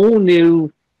a whole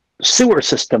new sewer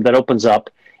system that opens up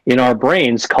in our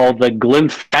brains called the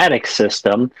glymphatic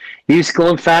system. These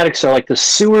glymphatics are like the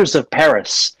sewers of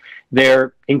Paris.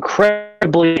 They're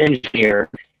incredibly engineered.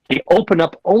 They open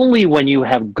up only when you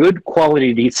have good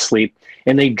quality deep sleep,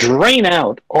 and they drain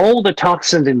out all the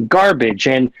toxins and garbage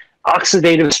and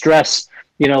oxidative stress,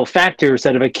 you know, factors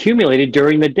that have accumulated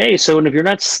during the day. So if you're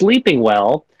not sleeping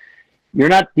well, you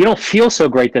don't feel so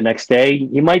great the next day.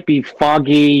 You might be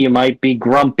foggy, you might be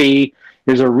grumpy.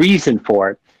 There's a reason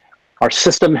for it. Our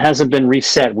system hasn't been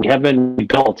reset. We haven't been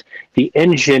rebuilt. The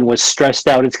engine was stressed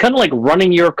out. It's kind of like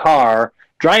running your car,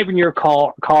 driving your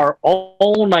car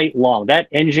all night long. That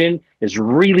engine is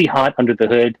really hot under the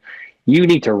hood. You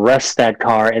need to rest that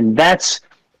car. And that's,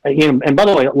 you know, and by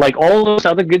the way, like all those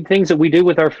other good things that we do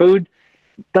with our food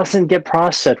doesn't get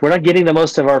processed. We're not getting the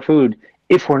most of our food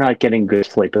if we're not getting good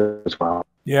sleep as well.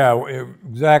 Yeah,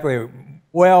 exactly.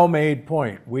 Well-made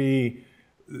point.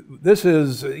 This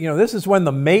is when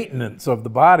the maintenance of the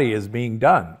body is being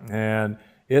done, and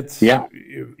it's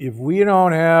if we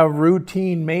don't have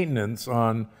routine maintenance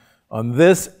on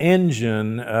this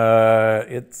engine,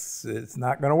 it's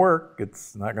not going to work.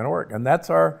 It's not going to work, and that's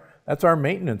our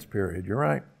maintenance period. You're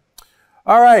right.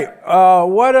 All right.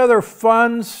 What other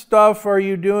fun stuff are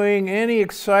you doing? Any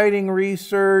exciting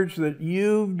research that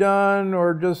you've done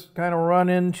or just kind of run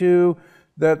into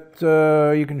that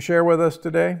you can share with us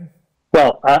today?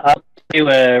 Well, I'll tell you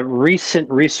a recent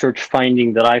research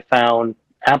finding that I found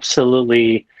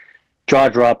absolutely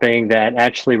jaw-dropping that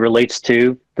actually relates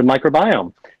to the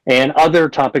microbiome and other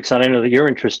topics that I know that you're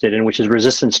interested in, which is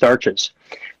resistant starches.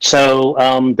 So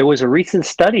there was a recent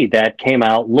study that came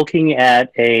out looking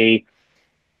at a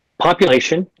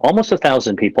population, almost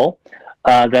 1,000 people,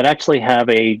 that actually have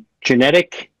a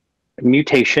genetic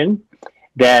mutation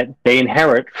that they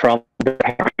inherit from their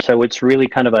parents. So it's really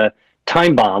kind of a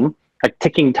time bomb, a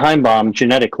ticking time bomb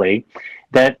genetically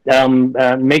that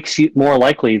makes you more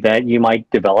likely that you might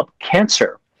develop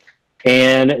cancer.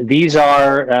 And these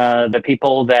are the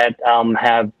people that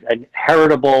have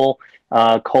heritable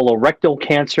colorectal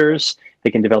cancers. They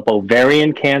can develop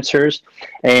ovarian cancers,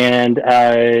 and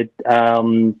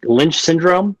Lynch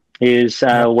syndrome is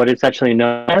what it's actually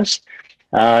known as.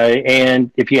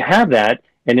 And if you have that,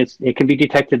 and it can be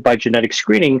detected by genetic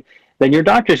screening, then your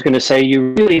doctor is going to say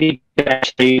you really need to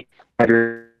actually have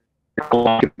your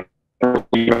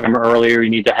earlier. You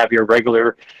need to have your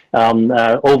regular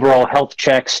overall health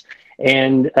checks.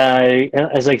 And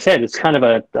as I said, it's kind of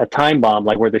a time bomb,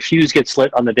 like where the fuse gets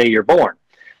lit on the day you're born.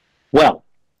 Well,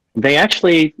 they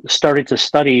actually started to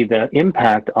study the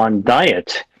impact on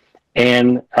diet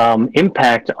and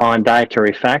impact on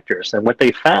dietary factors. And what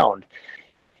they found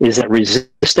is that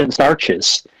resistant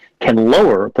starches can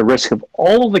lower the risk of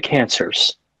all of the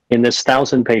cancers in this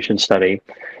 1,000-patient study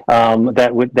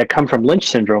that come from Lynch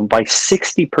syndrome by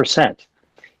 60%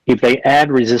 if they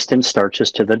add resistant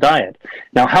starches to the diet.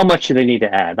 Now, how much do they need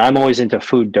to add? I'm always into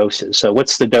food doses. So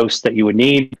what's the dose that you would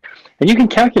need? And you can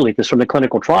calculate this from the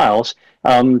clinical trials.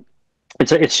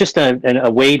 It's just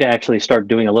a way to actually start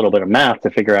doing a little bit of math to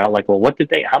figure out, like, well,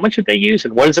 how much did they use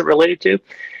and what is it related to?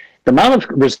 The amount of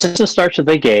resistant starch that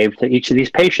they gave to each of these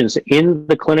patients in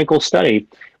the clinical study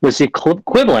was the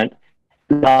equivalent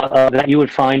that you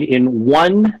would find in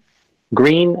one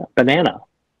green banana.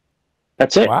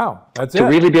 That's it. Wow, that's to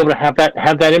really be able to have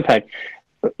that impact.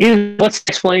 What's the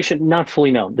explanation? Not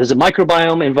fully known. There's a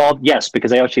microbiome involved, yes,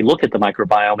 because they actually looked at the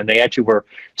microbiome and they actually were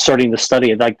starting to study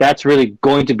it. Like, that's really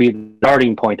going to be the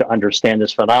starting point to understand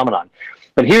this phenomenon.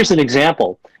 But here's an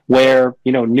example where,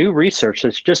 new research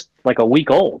that's just like a week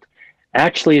old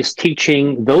actually is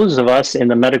teaching those of us in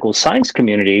the medical science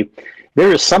community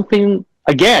there is something,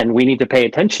 again, we need to pay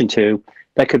attention to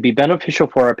that could be beneficial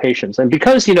for our patients. And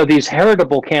because, these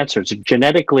heritable cancers,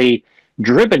 genetically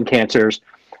driven cancers,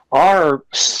 are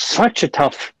such a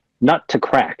tough nut to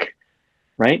crack,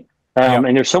 right?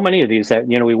 And there's so many of these that,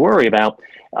 we worry about.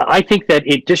 I think that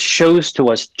it just shows to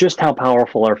us just how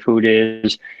powerful our food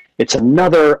is. It's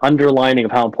another underlining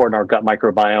of how important our gut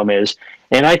microbiome is.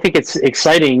 And I think it's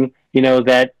exciting,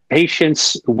 that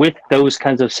patients with those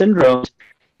kinds of syndromes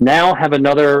now have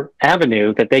another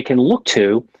avenue that they can look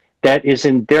to that is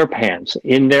in their hands,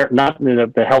 not in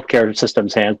the healthcare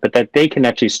system's hands, but that they can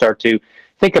actually start to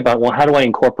think about, well, how do I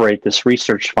incorporate this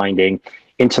research finding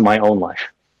into my own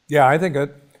life? Yeah, I think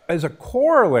that as a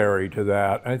corollary to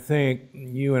that, I think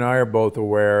you and I are both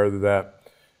aware that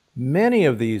many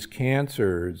of these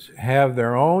cancers have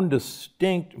their own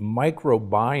distinct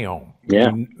microbiome.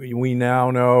 Yeah. We now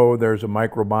know there's a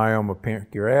microbiome of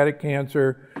pancreatic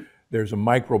cancer, there's a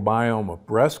microbiome of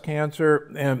breast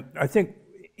cancer, and I think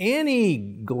any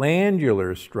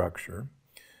glandular structure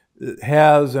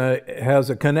has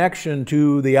a connection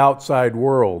to the outside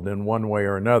world in one way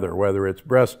or another, whether it's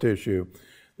breast tissue.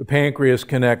 The pancreas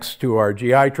connects to our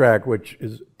GI tract, which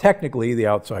is technically the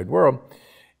outside world.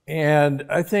 And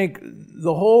I think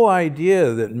the whole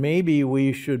idea that maybe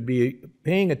we should be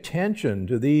paying attention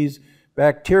to these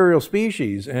bacterial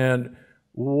species and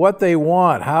what they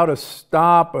want, how to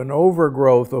stop an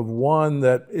overgrowth of one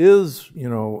that is,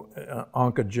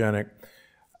 oncogenic.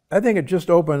 I think it just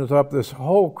opens up this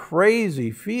whole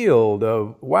crazy field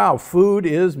of, wow, food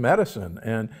is medicine,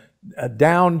 and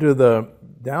down to the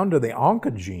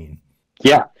oncogene.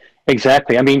 Yeah,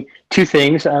 exactly. I mean, two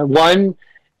things. One,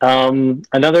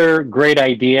 another great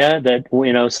idea that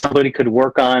somebody could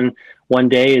work on one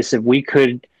day is if we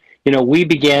could, we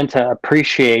began to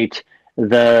appreciate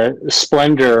the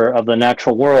splendor of the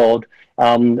natural world.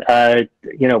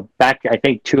 Back I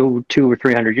think two or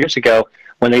 300 years ago,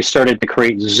 when they started to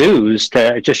create zoos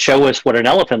to just show us what an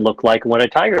elephant looked like and what a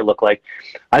tiger looked like.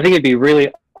 I think it'd be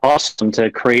really awesome to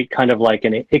create kind of like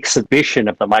an exhibition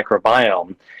of the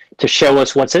microbiome to show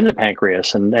us what's in the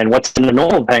pancreas and what's in the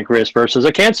normal pancreas versus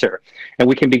a cancer. And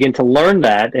we can begin to learn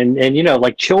that. And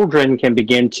like children can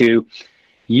begin to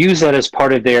use that as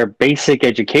part of their basic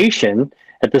education.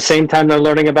 At the same time they're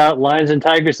learning about lions and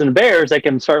tigers and bears, they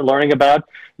can start learning about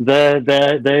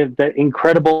the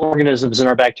incredible organisms in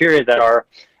our bacteria that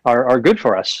are good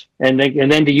for us, and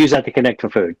then to use that to connect to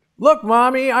food. Look,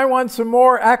 Mommy, I want some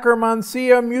more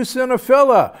Akkermansia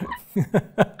muciniphila.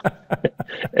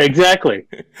 Exactly.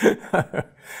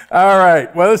 All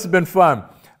right. Well, this has been fun.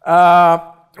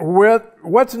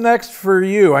 What's next for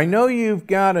you? I know you've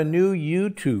got a new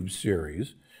YouTube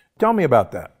series. Tell me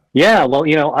about that. Yeah, well,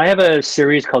 I have a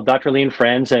series called Dr. Lee and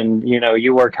Friends, and,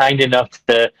 you were kind enough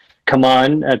to come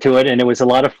on to it, and it was a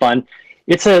lot of fun.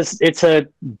 It's a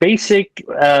basic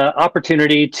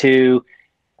opportunity to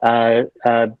put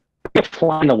a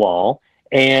fly on the wall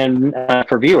and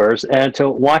for viewers, and to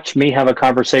watch me have a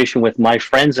conversation with my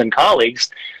friends and colleagues,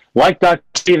 like Dr.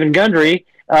 Stephen Gundry,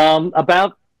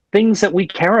 about things that we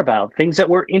care about, things that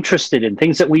we're interested in,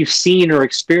 things that we've seen or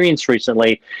experienced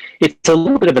recently. It's a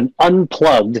little bit of an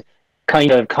unplugged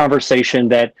kind of conversation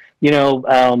that,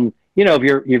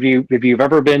 if you've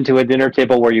ever been to a dinner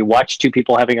table where you watch two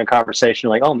people having a conversation,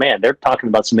 like, oh man, they're talking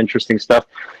about some interesting stuff.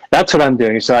 That's what I'm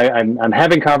doing. So I'm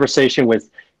having conversation with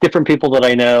different people that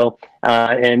I know,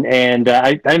 and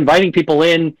I'm inviting people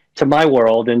in to my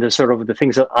world and to sort of the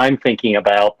things that I'm thinking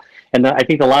about. And I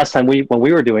think the last time when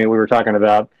we were doing it, we were talking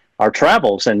about our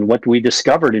travels and what we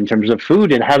discovered in terms of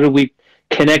food, and how do we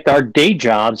connect our day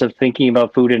jobs of thinking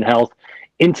about food and health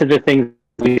into the things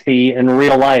we see in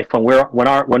real life when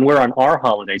we're on our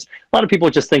holidays. A lot of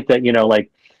people just think that,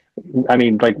 I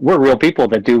mean, like, we're real people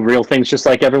that do real things just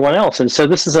like everyone else. And so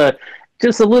this is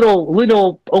just a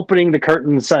little opening the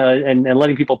curtains and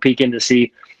letting people peek in to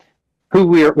see what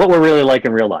we're really like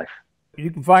in real life. You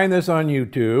can find this on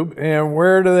YouTube. And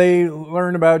where do they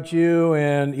learn about you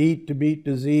and Eat to Beat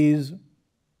Disease?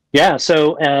 Yeah,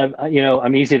 so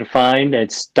I'm easy to find.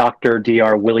 It's Dr.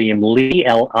 William Lee,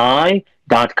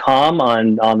 li.com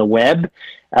on the web.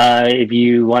 If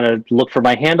you want to look for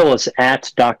my handle, it's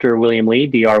at Dr. William Lee,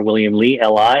 Dr. William Lee,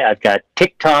 li. I've got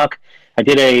TikTok. I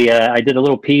did a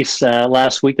little piece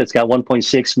last week that's got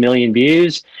 1.6 million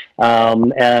views.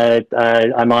 I'm on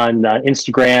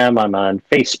Instagram. I'm on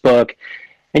Facebook,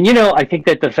 and I think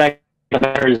that the fact of the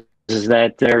matter is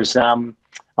that there's a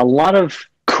lot of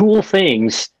cool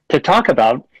things to talk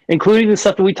about, including the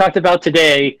stuff that we talked about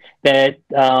today that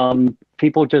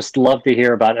people just love to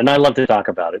hear about, and I love to talk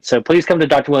about it. So please come to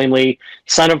Dr. William Lee,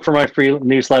 sign up for my free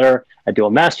newsletter. I do a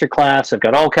master class. I've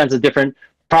got all kinds of different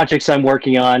projects I'm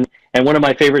working on, and one of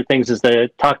my favorite things is to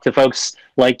talk to folks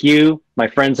like you, my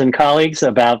friends and colleagues,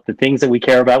 about the things that we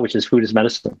care about, which is food as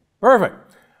medicine. Perfect.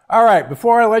 All right,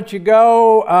 before I let you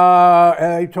go,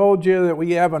 I told you that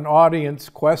we have an audience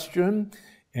question.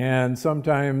 And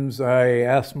sometimes I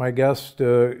ask my guests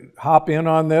to hop in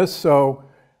on this. So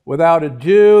without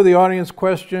ado, the audience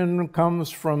question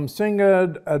comes from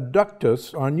Singad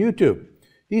Adductus on YouTube.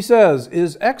 He says,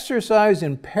 is exercise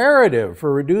imperative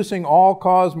for reducing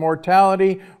all-cause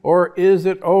mortality, or is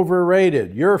it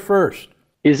overrated? You're first.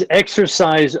 Is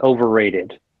exercise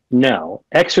overrated? No.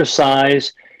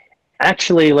 Exercise,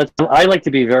 actually, I like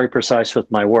to be very precise with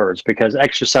my words because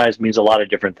exercise means a lot of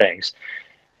different things.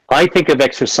 I think of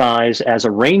exercise as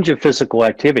a range of physical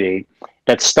activity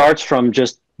that starts from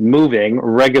just moving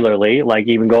regularly, like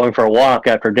even going for a walk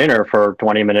after dinner for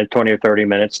 20 or 30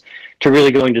 minutes, to really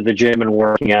going to the gym and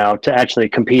working out, to actually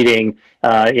competing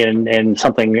in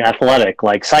something athletic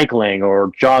like cycling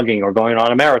or jogging or going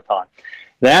on a marathon.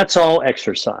 That's all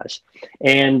exercise.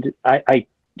 And I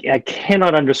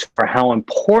cannot underscore how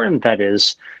important that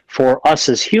is for us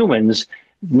as humans,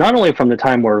 not only from the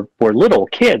time we're little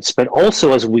kids, but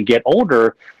also as we get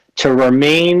older, to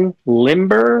remain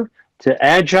limber, to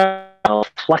agile,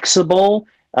 flexible.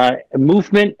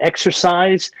 Movement,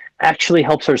 exercise actually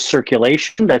helps our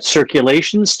circulation. That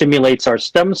circulation stimulates our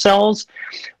stem cells.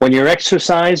 When you're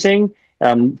exercising,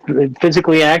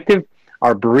 physically active,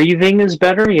 our breathing is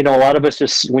better. A lot of us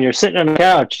just, when you're sitting on the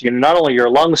couch, not only your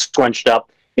lungs scrunched up,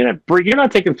 you're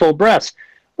not taking full breaths.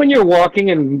 When you're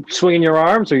walking and swinging your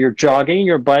arms, or you're jogging,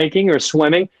 you're biking, or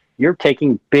swimming, you're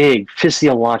taking big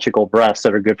physiological breaths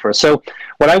that are good for us. So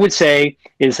what I would say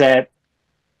is that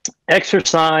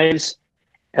exercise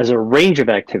as a range of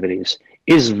activities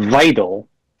is vital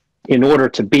in order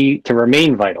to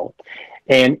remain vital.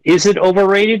 And is it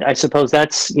overrated? I suppose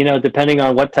that's, depending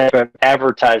on what type of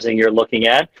advertising you're looking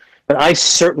at. But I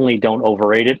certainly don't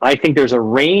overrate it. I think there's a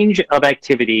range of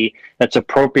activity that's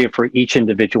appropriate for each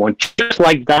individual. And just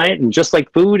like diet and just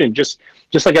like food and just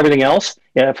like everything else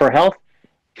for health,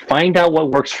 find out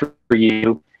what works for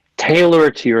you, tailor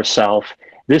it to yourself.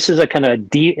 This is a kind of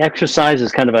exercise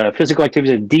is kind of a physical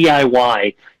activity, a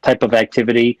DIY type of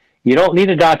activity. You don't need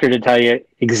a doctor to tell you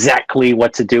exactly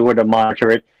what to do or to monitor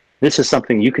it. This is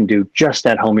something you can do just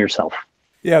at home yourself.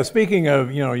 Yeah, speaking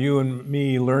of, you and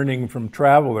me learning from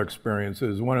travel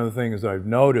experiences, one of the things I've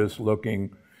noticed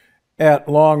looking at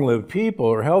long-lived people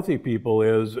or healthy people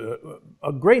is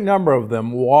a great number of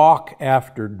them walk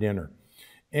after dinner.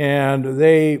 And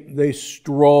they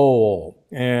stroll.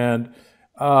 And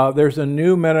there's a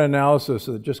new meta-analysis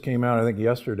that just came out, I think,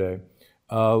 yesterday,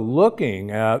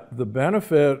 looking at the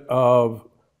benefit of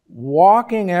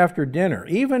walking after dinner,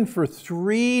 even for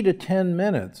 3 to 10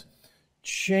 minutes,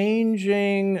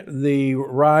 changing the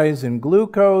rise in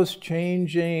glucose,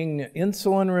 changing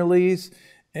insulin release,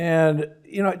 and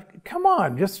come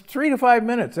on, just 3 to 5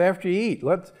 minutes after you eat.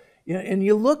 And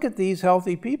you look at these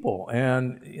healthy people,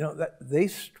 and they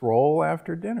stroll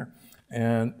after dinner,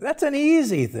 and that's an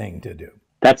easy thing to do.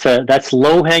 That's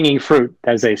low-hanging fruit,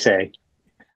 as they say.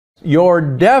 You're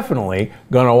definitely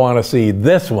going to want to see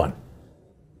this one.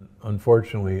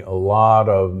 Unfortunately, a lot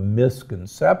of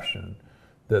misconception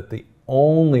that the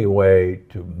only way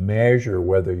to measure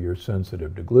whether you're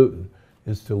sensitive to gluten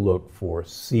is to look for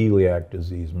celiac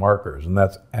disease markers, and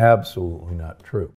that's absolutely not true.